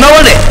gbàgì náwó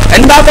rẹ̀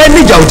ẹni bá fẹ́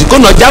níjà òdì kó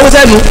nà jáwé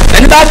sẹ́nu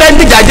ẹni bá fẹ́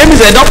níjà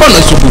jẹ́mísẹ̀ ẹ̀dọ́pọ̀nà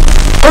ṣùgbù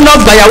ó nà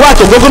gbàyàwó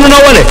àtògógó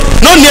náwó rẹ̀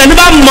lónìí ẹni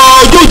bá mọ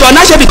ojú ìtọ́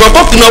ọ̀nà ṣẹ́bi kan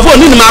kó kìnnà fún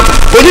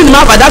òní ni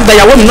máa padà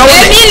gbàyàwó mi náwó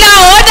rẹ̀. èmi lọ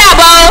ó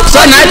dàbọ̀.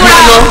 Sunlight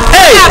máa lọ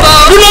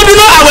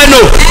dúnúdúnú àwẹ̀nù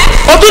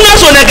òtún náà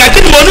sọ̀nà ẹ̀ka kí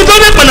ni mo ní tó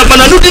ní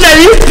pọ̀nàpọ̀nà ló dín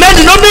lẹ́yìn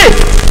mẹ́rin ló dé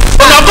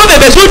ọ̀nà kó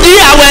bèbè sún di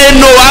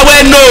àwẹ̀nù.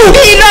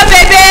 mi ló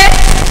bèbè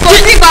kò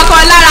sí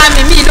kankan lára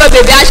mi ló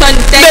bèbè aṣọ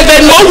ní tẹ́lẹ̀. bèbè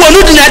ló wò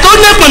lódìnnà tó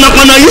ní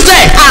pọ̀nàpọ̀nà yìí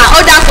sẹ̀. ó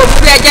dà kò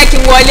burú ẹ jẹ́ kí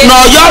n wọlé. nà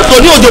ọyọ tó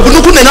ní òjò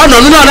burúkú nìyẹn ọ̀nà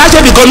nínú ọ̀nà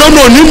ṣẹ́bi kan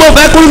náà ní mo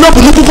fẹ́ kó ní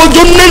burúkú kó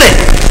jó nílẹ̀.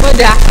 ó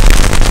dà.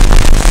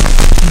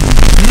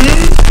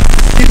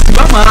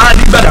 ìsìnbá máa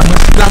ní gbàdàmọ́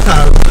sí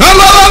látàárọ̀.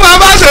 olówó máa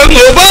bá ṣe ń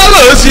wò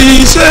bọ́ọ̀lù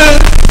ṣiṣẹ́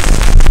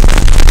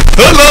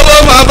olówó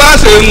máa bá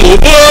ṣe ń wò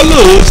bọ́ọ̀lù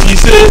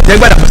ṣiṣẹ́ jẹ́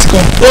gbàdàmọ́ sí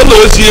kan.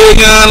 olóṣì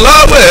èèyàn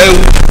lọ́wọ́ ẹ̀wù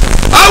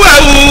ọwọ́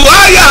ẹ̀wù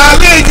ọ̀yà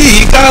méjì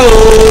ká o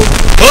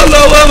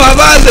olówó máa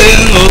bá ṣe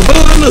ń wò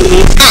bọ́ọ̀lù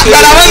ṣiṣẹ́.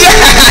 gbàdàmọ́ sí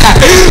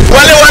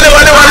wọlé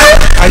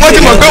mo ti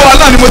mọ̀ pé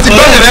wàhálà ni mo ti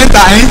gbọ́ ìrẹ́ ń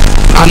tà yín.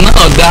 àná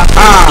ọ̀gá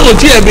mo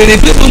ti ẹ̀ béèrè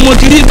pé mo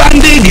ti rí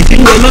báńdéèdì tí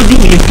ń lọ lójú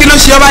mi. kí ló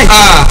ṣe ọ báyìí.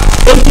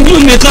 ojú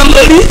mi kan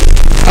lórí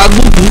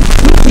agbègbè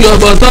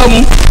yọ̀bọ̀ tọ́mu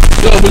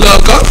yọ̀bùlọ̀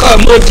kọ́kọ́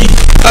mọ́jì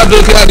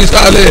adókè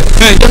àdìsálẹ̀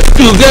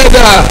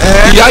tùgẹ́dà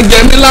ìyá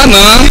jẹmí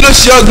lánàá kí ló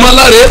ṣe ọgbọ́n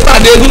lọ́rẹ̀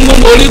pàdé gúngún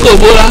borí kò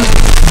bóra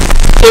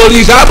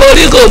òrìṣà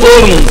borí kò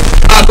bórùn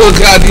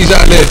adókè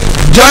àdìsálẹ̀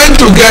join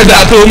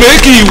together to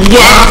make it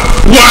wá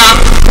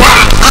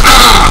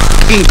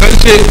nǹkan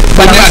ṣe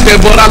bàjẹ́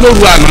àtẹ̀bọ́ra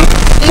lóru àná.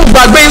 mo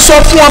gbàgbé sọ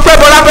fún ọ pé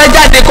bọ́lá fẹ́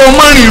jáde kó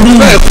mọ́ rìn rú.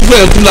 bẹ́ẹ̀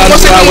kú la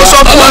lọ́wọ́ mo sọ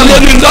fún ọ ọlọ́run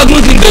lórí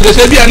lọ́dún ti dèdè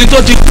ṣe bí ẹni tó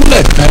ti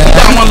kúlẹ̀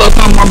nígbà wọn lọ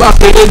tán ọmọ bá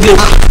péré dé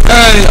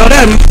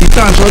ọ̀rẹ́ mi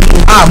ìtàn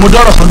sọ́dún. mo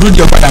dọ́rọ̀ kan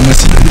dúdú ọ̀padà mọ̀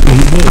sí.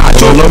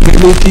 àjọ ọlọ́gbẹ́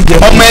ló ti jẹ.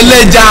 ọmọ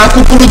ẹlẹ́ja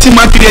kúkúrú tí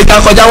máa kiri ẹja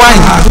kọjá wáyé.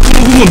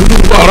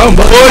 ọ̀rọ̀ ń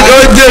bọ̀. ó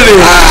jèrè.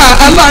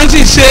 ọlọ́run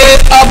sì ṣe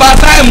ọba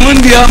táìmù ń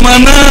di ọmọ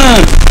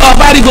náà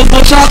ọba rí gbogbo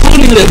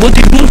sákúnì rẹ̀ bó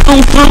ti dún tó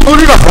ń pọ́n. ó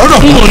rí rọ̀bọ̀rọ̀.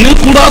 n ò ní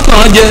kúrọ́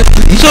tàn jẹ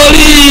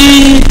sórí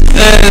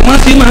wọ́n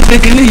ti máa ṣe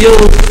kínní yìí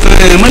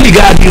o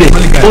mọ́lìgáàdì rẹ̀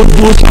ó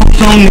dúró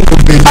sánsan ni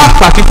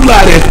pàtíkúlà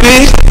rẹ̀ pé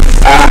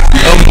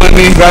ọmọ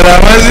ni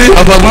Gbàdàmọ́sí.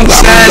 ọ̀fọ̀gbọ́n gbà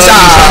wọ́n Sẹ́sà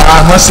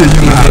àmọ́ sí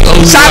yìí nà.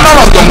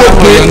 Sálọ̀rọ̀ tó mọ̀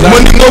pé mo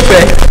ní mo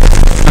fẹ́.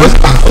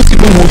 Ó ti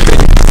mú mo fẹ́.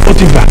 ó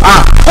ti gbà.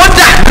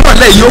 Kódà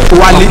nírọ̀lẹ́ yìí ó kó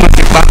wálé. ọmọ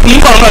ti pa ń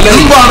bọ̀ ọ̀rọ̀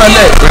lẹ́yìn. ń bọ̀ ọ̀rọ̀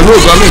lẹ̀. pẹ̀lú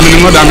ògbọ́n mi ni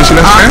wọ́n dá mi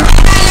sílẹ̀.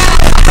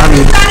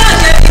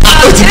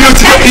 Ó ti bí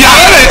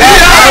ìyàwó rẹ̀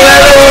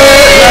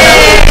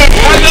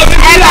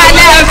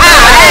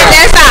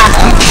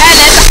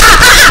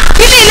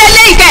kíni ilé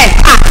ilé ìkẹ́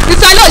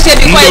nítorí ló ṣe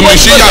nìkan ìwé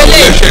ìṣòro lé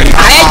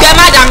ẹgbẹ́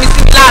má dà mí sí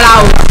mi lára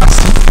o.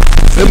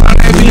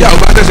 ẹbí ìyàwó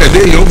bá tẹ̀sẹ̀ dé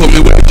èèyàn fòmí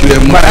wẹ̀ ju ẹ̀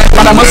mú.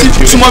 Gbàdàmọ́sí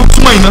súnmọ́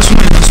iná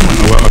súnmọ́ iná súnmọ́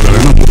iná. ọ̀dọ̀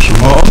rẹ̀ náà mo sùn.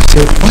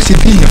 Wọ́n ṣe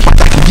bí ìyẹn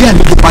pàtàkì bí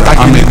àlejò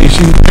pàtàkì. àmì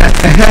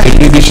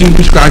ìdíṣin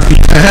bíṣkáàkì.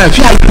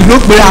 Fi àlejò ló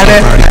pe ààrẹ.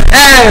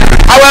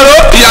 Àwẹ̀rọ.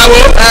 ìyàwó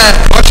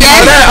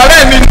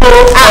ọ̀rẹ́ mi mo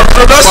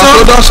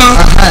ọ̀tọ̀dọ́sán.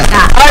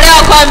 ọ̀rẹ́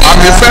ọkọ mi.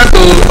 àmì fẹ́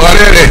tó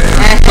ọ̀rẹ́ rẹ̀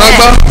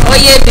gbọ́gbọ́.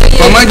 oyè mi oyè mi.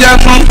 ọmọ jẹ́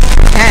fún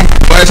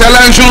ọ̀ẹ́sẹ̀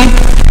lẹ́ńsún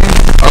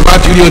ọba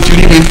tìrí o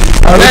tìrí mi.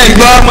 ọ̀rẹ́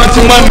ìgbọ́ ọmọ tí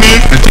wọ́n mi.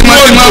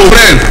 tímọ́tímọ́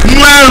friend.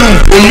 nú ẹ̀rùn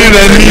omi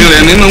rẹ̀ ní. omi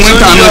rẹ̀ nínú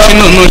wíńtà nínú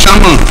sínú nínú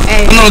sámọ̀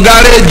nínú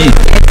gáréèjì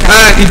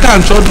ìta ń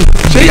sọ́dún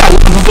ṣé ìyàwó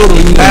kan tó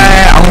ròyìn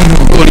àwọn ọmọ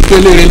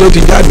òrìkélére ló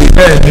ti jáde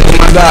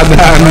ọmọ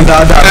dáadáa ni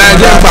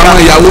jẹ́ pa àwọn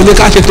ìyàwó ilé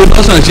ká ṣe tó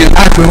dọ́sàn ṣe.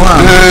 àpè wọn.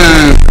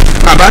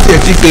 bàbá tiẹ̀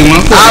ti pè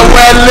wọ́n pò.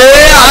 àwẹ̀lé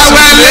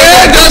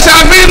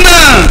Josephina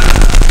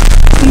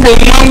ń bò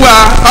wọ́n wá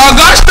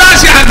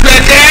Augustus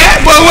àgbẹ̀kẹ́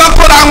bó wọ́n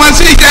kóra wọn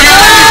sí ìjẹun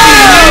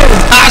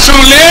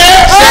àsùnlé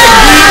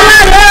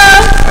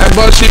ẹ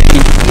bọ́ sí i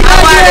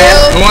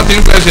wọ́n ti ń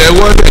fẹsẹ̀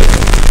wọlé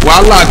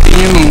wàhálà tí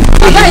nínú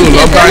ojúbò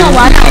lọ́ba yìí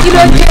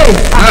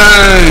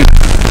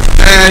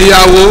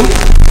ìyàwó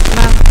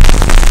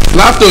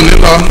látòní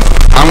lọ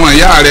àwọn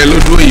ìyá rẹ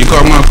lójú òyìn kọ́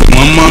ọmọ pé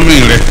wọ́n mọ́mì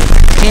rẹ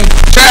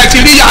ṣé ẹ ti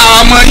rí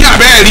ọmọ yín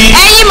àbẹ́ẹ̀ rí.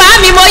 ẹ̀yin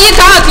màámi mo yí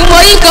ká ọ̀tún mo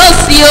yí kó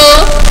sí o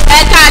ẹ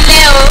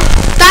kálẹ́ o.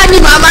 ta ni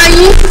màmá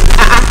yín?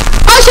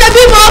 ó ṣe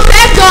bí mo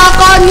fẹ́ gan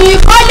ọkọ ni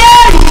kó lè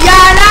rí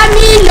yàrá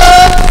mi lò.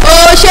 ó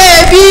ṣe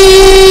bí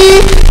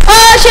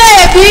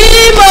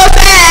mo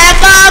fẹ́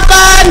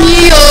kọ́kọ́ mi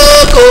ò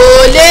kò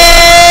lè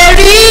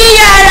rí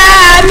yàrá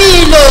mi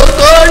lò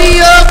torí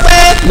ó pé.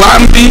 wá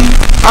ń bí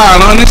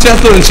àrùn oníṣẹ́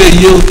tó ń ṣe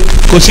yìí o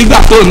kò sígbà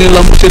tó ní lọ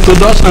bó ṣe tó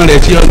dọ́sàn rẹ̀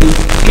tí ọdún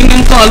kí ni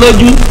ń kàn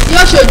lójú.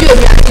 yóò ṣojú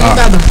èmi àti ní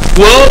bàbá.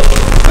 wo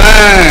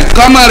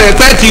kọ́mọ rẹ̀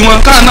pẹ́ẹ́tì wọn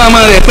káàná ọmọ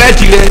rẹ̀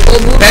pẹ́ẹ́tì rẹ̀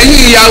ẹ̀yin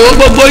ìyàwó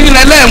gbogbo yín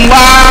lẹ́lẹ́ ń wá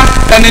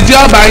ẹni tí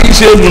ọba yín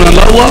ṣe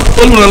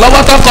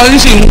olùrànlọ́wọ́ tọkọ yín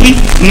sì ń wí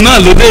náà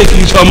lóde kì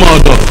í sọmọ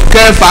ọ̀dọ̀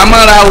kẹfà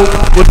mọ́ra o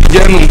kò ti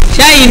jẹ́nu.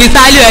 sẹ́yìn ní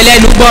sálíù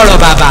ẹlẹ́nu gbọ́rọ̀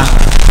bàbá.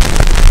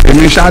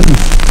 èmi ṣáàdù.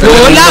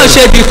 òun láò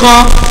ṣe bì kan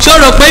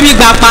ṣòro pé mi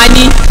gbà pa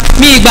ni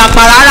mi ìgbà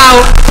pa rárá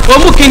o ó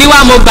mú kinní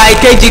wá mo gba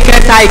ìkejì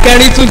kẹta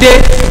ìkẹrin túndé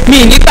mi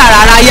nígbà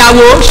rárá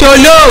yàwó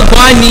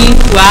ṣolóògbọ́n ni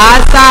wàá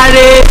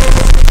sáré.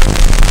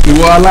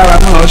 ìwọ alára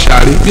náà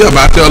ṣàrí bí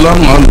ọba tẹ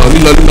ọlọ́run ọlọ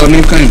lílọ ní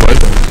kàn ìbọn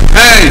ìbọn.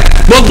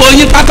 gbogbo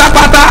yín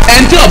pátápátá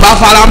ẹni tí ọba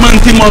faramọ́ ní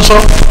tí mo sọ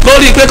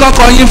lórí pé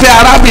kọ́kọ́ yín fẹ́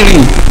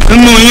arábìnrin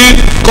nínú yín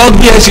kọ́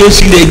bí ẹ ṣe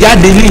sì lè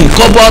jáde ní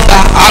kọ́bọ́ta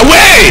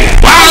àwẹ̀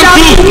one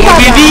two mo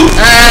fi dú.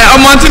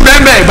 ọmọ tí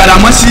bẹ́ẹ̀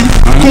Gbàdàmọ́sí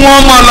kí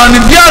wọ́n mọ̀ lọ ní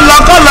bí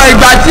ọlọ́kọ̀lọ́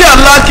ìgbà tí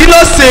ọlọ́ kí ló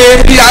ṣe.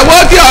 ìyàwó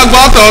tí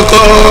ọgbọ́n tọkọ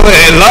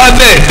ẹ̀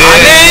lọ́dẹ̀dẹ̀.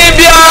 àní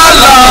bí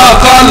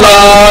ọlọ́kọ̀lọ́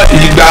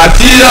ìgbà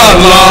tí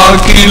ọlọ́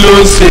kí ló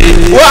ṣe.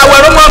 wo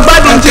Àwẹ̀rọ mọ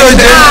gbádùn tí o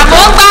jẹ.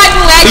 àmọ́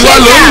gbádùn ẹ ṣe ìwọ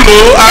ló ń lò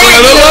ó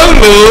Àwẹ̀rọ ló ń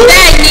lò ó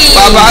bẹ́ẹ̀ni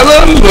bàbá ló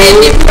ń lò ó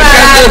èmi fúnra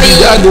kẹ́kẹ́ mi ti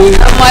jáde.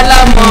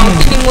 ọmọlọmọ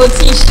kí ni mo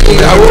ti ṣe.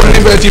 ìyàwó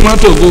níbẹ̀ tí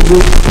mọ́tò gbogbo.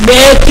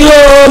 Make you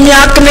mi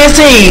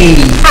akínẹ́sì.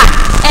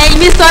 ẹyin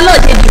mi sọ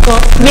lóde nìkan.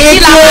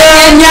 Make you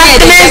mi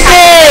akínẹ́sì.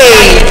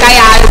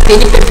 káyà ṣe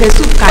ní pẹpẹ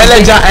soup kan.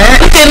 Eleja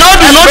Ntẹ̀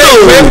nódù nódù.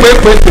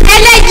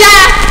 Eleja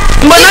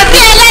ibi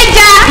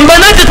Eleja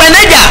Mbọ̀nà ti pẹ̀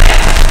nẹ́jà.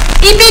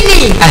 ibi ni.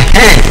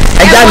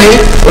 Ẹja mi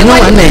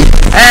oníwà nẹ̀.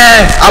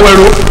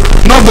 Àwẹ̀rọ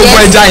náà gbogbo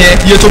ẹja yẹn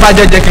iye tó bá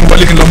jẹ́ kí n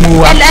wọlé kí n lọ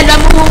mú wa. ẹ lọ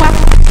mú wọn wá.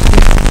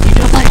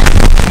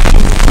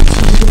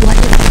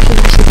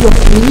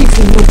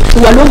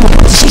 ìwọ ló mọ̀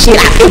ọ́ ti ṣiṣẹ́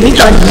rà èmi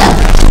lọ nìyẹn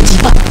ti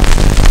bọ̀.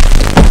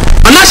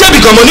 Ọ̀nà ṣẹ́bi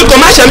kan mo ní kò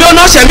má ṣẹ̀mí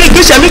ọ̀nà ṣẹ̀mí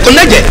ìgbín ṣẹ̀mí kò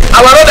nẹ́jẹ̀.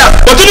 Àwàrọ̀dà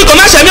òtún ní kò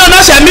má ṣẹ̀mí ọ̀nà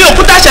ṣẹ̀mí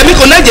òkúta ṣẹ̀mí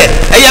kò nẹ́jẹ̀.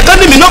 Ẹ̀yẹ kan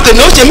ní mi náà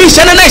kìnìún ṣẹ̀mí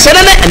ìṣẹ́nẹ́nẹ́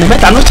ìṣẹ́nẹ́nẹ́ ẹ̀nà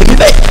mẹ́ta náà ṣẹ̀mí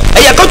bẹ́ẹ̀.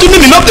 Ẹ̀yẹ kan tún ní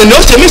mi náà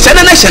kìnìún ṣẹ̀mí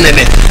ìṣẹ́nẹ́nẹ́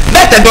ìṣẹ́nẹ́nẹ́.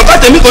 Bẹ́ẹ̀ tẹ̀gbọ́n kọ́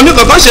tèmi kò ní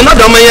kankan ṣe náà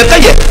dọ̀mọ yẹn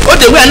kẹ́yẹ. Ó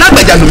dèwé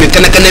anágbèjà lùmí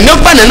kẹ̀nẹ̀kẹ̀nẹ̀ mi ó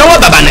gbà nẹ̀ náwó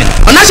bàbà nẹ̀.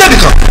 Ọ̀nà ṣẹ́bi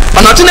kan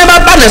ọ̀nà tí ne bá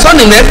bá nẹ̀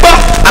sọ́ni nẹ̀ gbọ́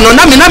àná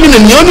námi nì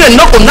ní oní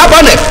ẹ̀nà kò nábọ̀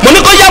nẹ̀ mo ní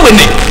kó yàwé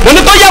nẹ̀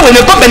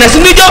kó bẹ̀nẹ̀ sí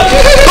níjọ́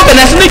sókè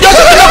náà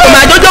kò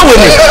máa jọjọ́ wè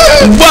nẹ̀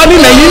gbọ́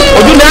nínú ẹ̀yìn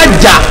ojú ni á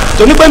jà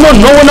torí pé mo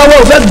náwó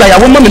o fẹ́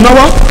gbàyàwó mọ́ mi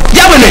náwó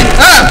yàwé nẹ̀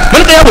mo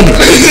ní kó yàwé nẹ̀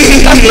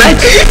that's right.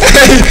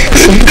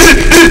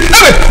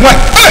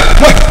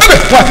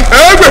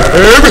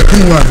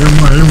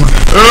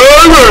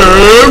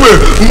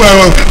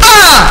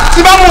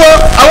 tí bá mú wọn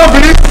àwọn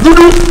obìnrin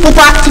dúdú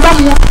pupa tí bá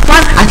mú wọn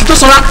fan àti tó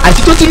sanra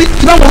àti tó tíní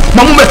tí bá mú wọn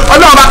mọ̀ mú bẹ̀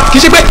ọlọ́run bá kì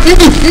í ṣe pé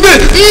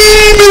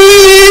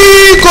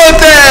kò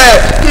tẹ̀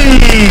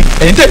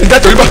ẹ̀yin tẹ̀ nígbà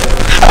torí bọ̀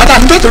àbátà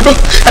nígbà torí bọ̀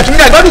ẹ̀tún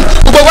ní àgbọ̀dù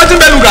gbogbo ọgbọ́n tí ń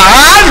bẹ̀rù rà á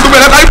ní gbogbo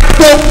ẹ̀rọ kárí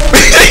pọ̀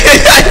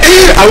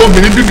àwọn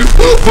obìnrin dúdú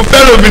mo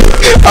fẹ́ràn obìnrin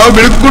àwọn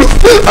obìnrin kúkúrú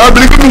àwọn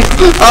obìnrin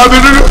kúkúrú àwọn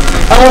obìnrin dúdú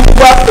àwọn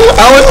pupa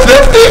àwọn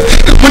ṣẹlẹ̀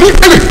mo ní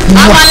ẹgbẹ́.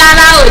 àwọn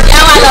lára òjá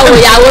wa lọ wò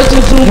ìyàwó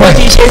tuntun bó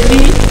ti ṣe sí.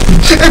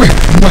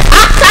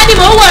 sani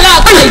mò ń wò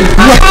lọ́ọ̀kan yìí.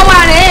 ọkọ wa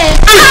rè é.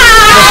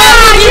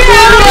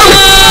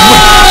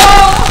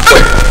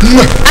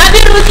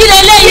 abiru kí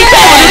leléyìí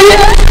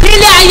bẹ́ẹ̀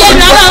nílé ayé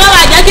mi ọlọ́run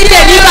máa jẹ́ kí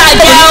tèmi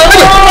bàjẹ́ o.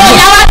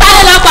 ìyàwó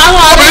táyé lọ pa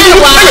àwọn ọ̀rẹ́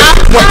ìwà.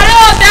 àrẹ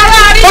òbẹ̀rẹ̀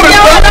àríjẹ́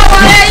wọn lọ́wọ́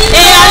lẹ́yìn.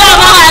 ee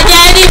ọlọ́run máa jẹ́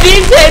ẹni bí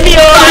ń tèmi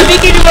o àbí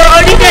kí ni mo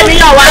oníkèmí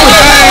náà wá lé.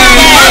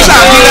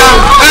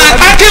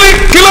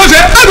 kí ló ṣe.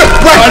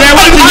 ọ̀rẹ́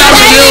wa ti ya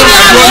wèrè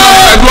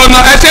ẹ̀dùn ọ̀nà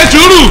ẹ̀ṣẹ̀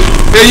sùúrù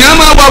èèyàn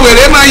máa wá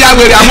wèrè máa ya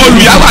wèrè àwọn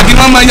olùyàwó àti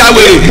wọn máa ya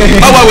wèrè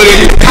wọ́n wá wèrè.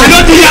 àná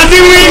ti yà sí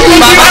wí.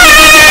 bàbá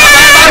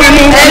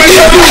mi mú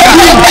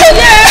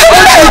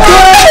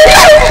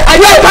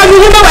ayé ìpanu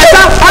ní bàbá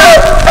sá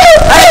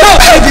ẹ̀rọ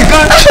èdè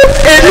kan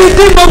èmi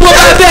tí gbogbo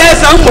bá bẹ́ẹ̀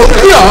sàn mọ̀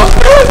kí ọ́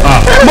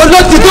mo ló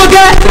ti tó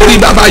gẹ́. orí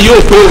bàbá yóò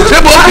pé o ṣé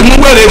bó ti mú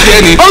wèrè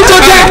tiẹ̀ ni. ó tó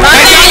jẹ́.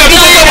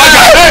 abẹ́jọ́ ẹgbà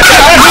wá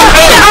o.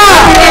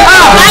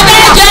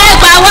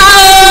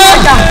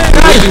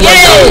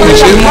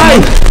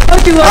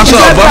 aṣọ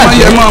ọ̀bọ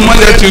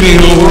ọmọye ti rìn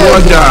lówó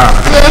ọjà.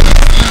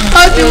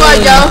 ó ti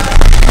wọjà o.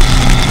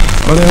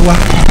 ọ̀rẹ́ wa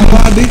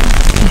adé.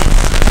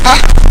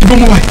 ibo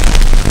mo wà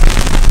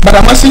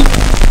Gbàdámọ́sí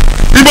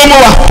ibo mo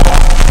wà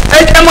ẹ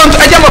jẹ́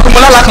mọ̀ kò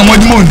mọ́ lálàá kan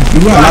mọ́júmọ́ ni.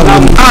 irú àlá wo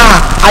ni.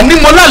 àní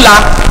mo lálàá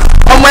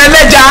ọmọ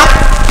ẹlẹ́ja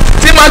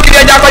tí máa ń kiri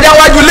ẹja kọjá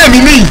wájú ilé mi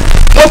nìyí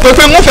mo pè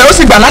pé mo fẹ́ ó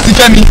sì gbà láti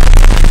fẹ́ mi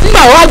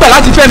nígbà wọ́n gbà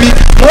láti fẹ́ mi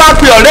mo wá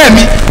pe ọ̀rẹ́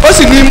mi ó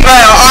sì ní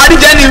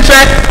àríjẹ́ ní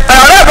fẹ́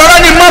ọ̀rẹ́ ìbọ̀rọ̀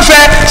ni mo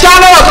fẹ́ ṣá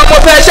lọ́wọ́ kan mo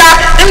fẹ́ ṣá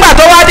nígbà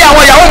tó wá dé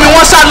àwọn ìyàwó mi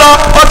wọ́n sá lọ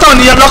ọ̀tọ̀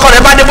nìyẹn lọ́kọ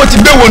rẹ̀ bá dé bó ti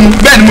gbé wọnú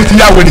bẹ́ẹ̀ ni mo ti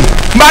ya wèrè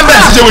bá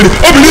bẹ̀rẹ̀ sí ṣe wèrè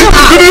obìnrin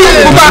dúdú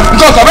pupa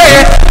nǹkan ọ̀kọ̀ bẹ́ẹ̀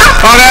yẹn.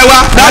 ọ̀rẹ́ wa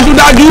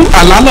dájúdájú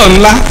àlá lọ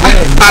ńlá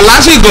àlá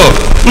sì gọ̀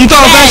ntọ́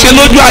fẹ́ ṣe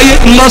lójú ayé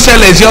ńlọ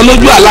ṣẹlẹ̀ sí ọ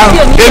lójú àlá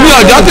èmi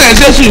ọjọ́ tẹ̀ ẹ́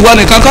ṣèṣù ìwọ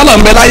nìkan kọ́lọ̀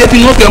ń bẹ láyé tí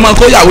wọ́n fi ọmọ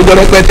kó yàwó jọ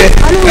rẹpẹtẹ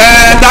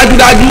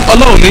dájúdájú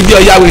ọlọ́run ní jẹ́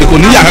ọ̀yá wèrè kò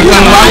ní yà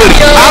kankan wá wèrè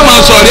a mọ̀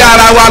sọ̀rí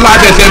ara wa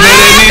látẹ̀tẹ̀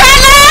bẹ̀rẹ̀ ni.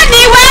 ọkọ ló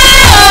ní wá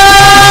o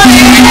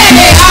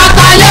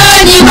ọkọ ló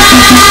ní wá.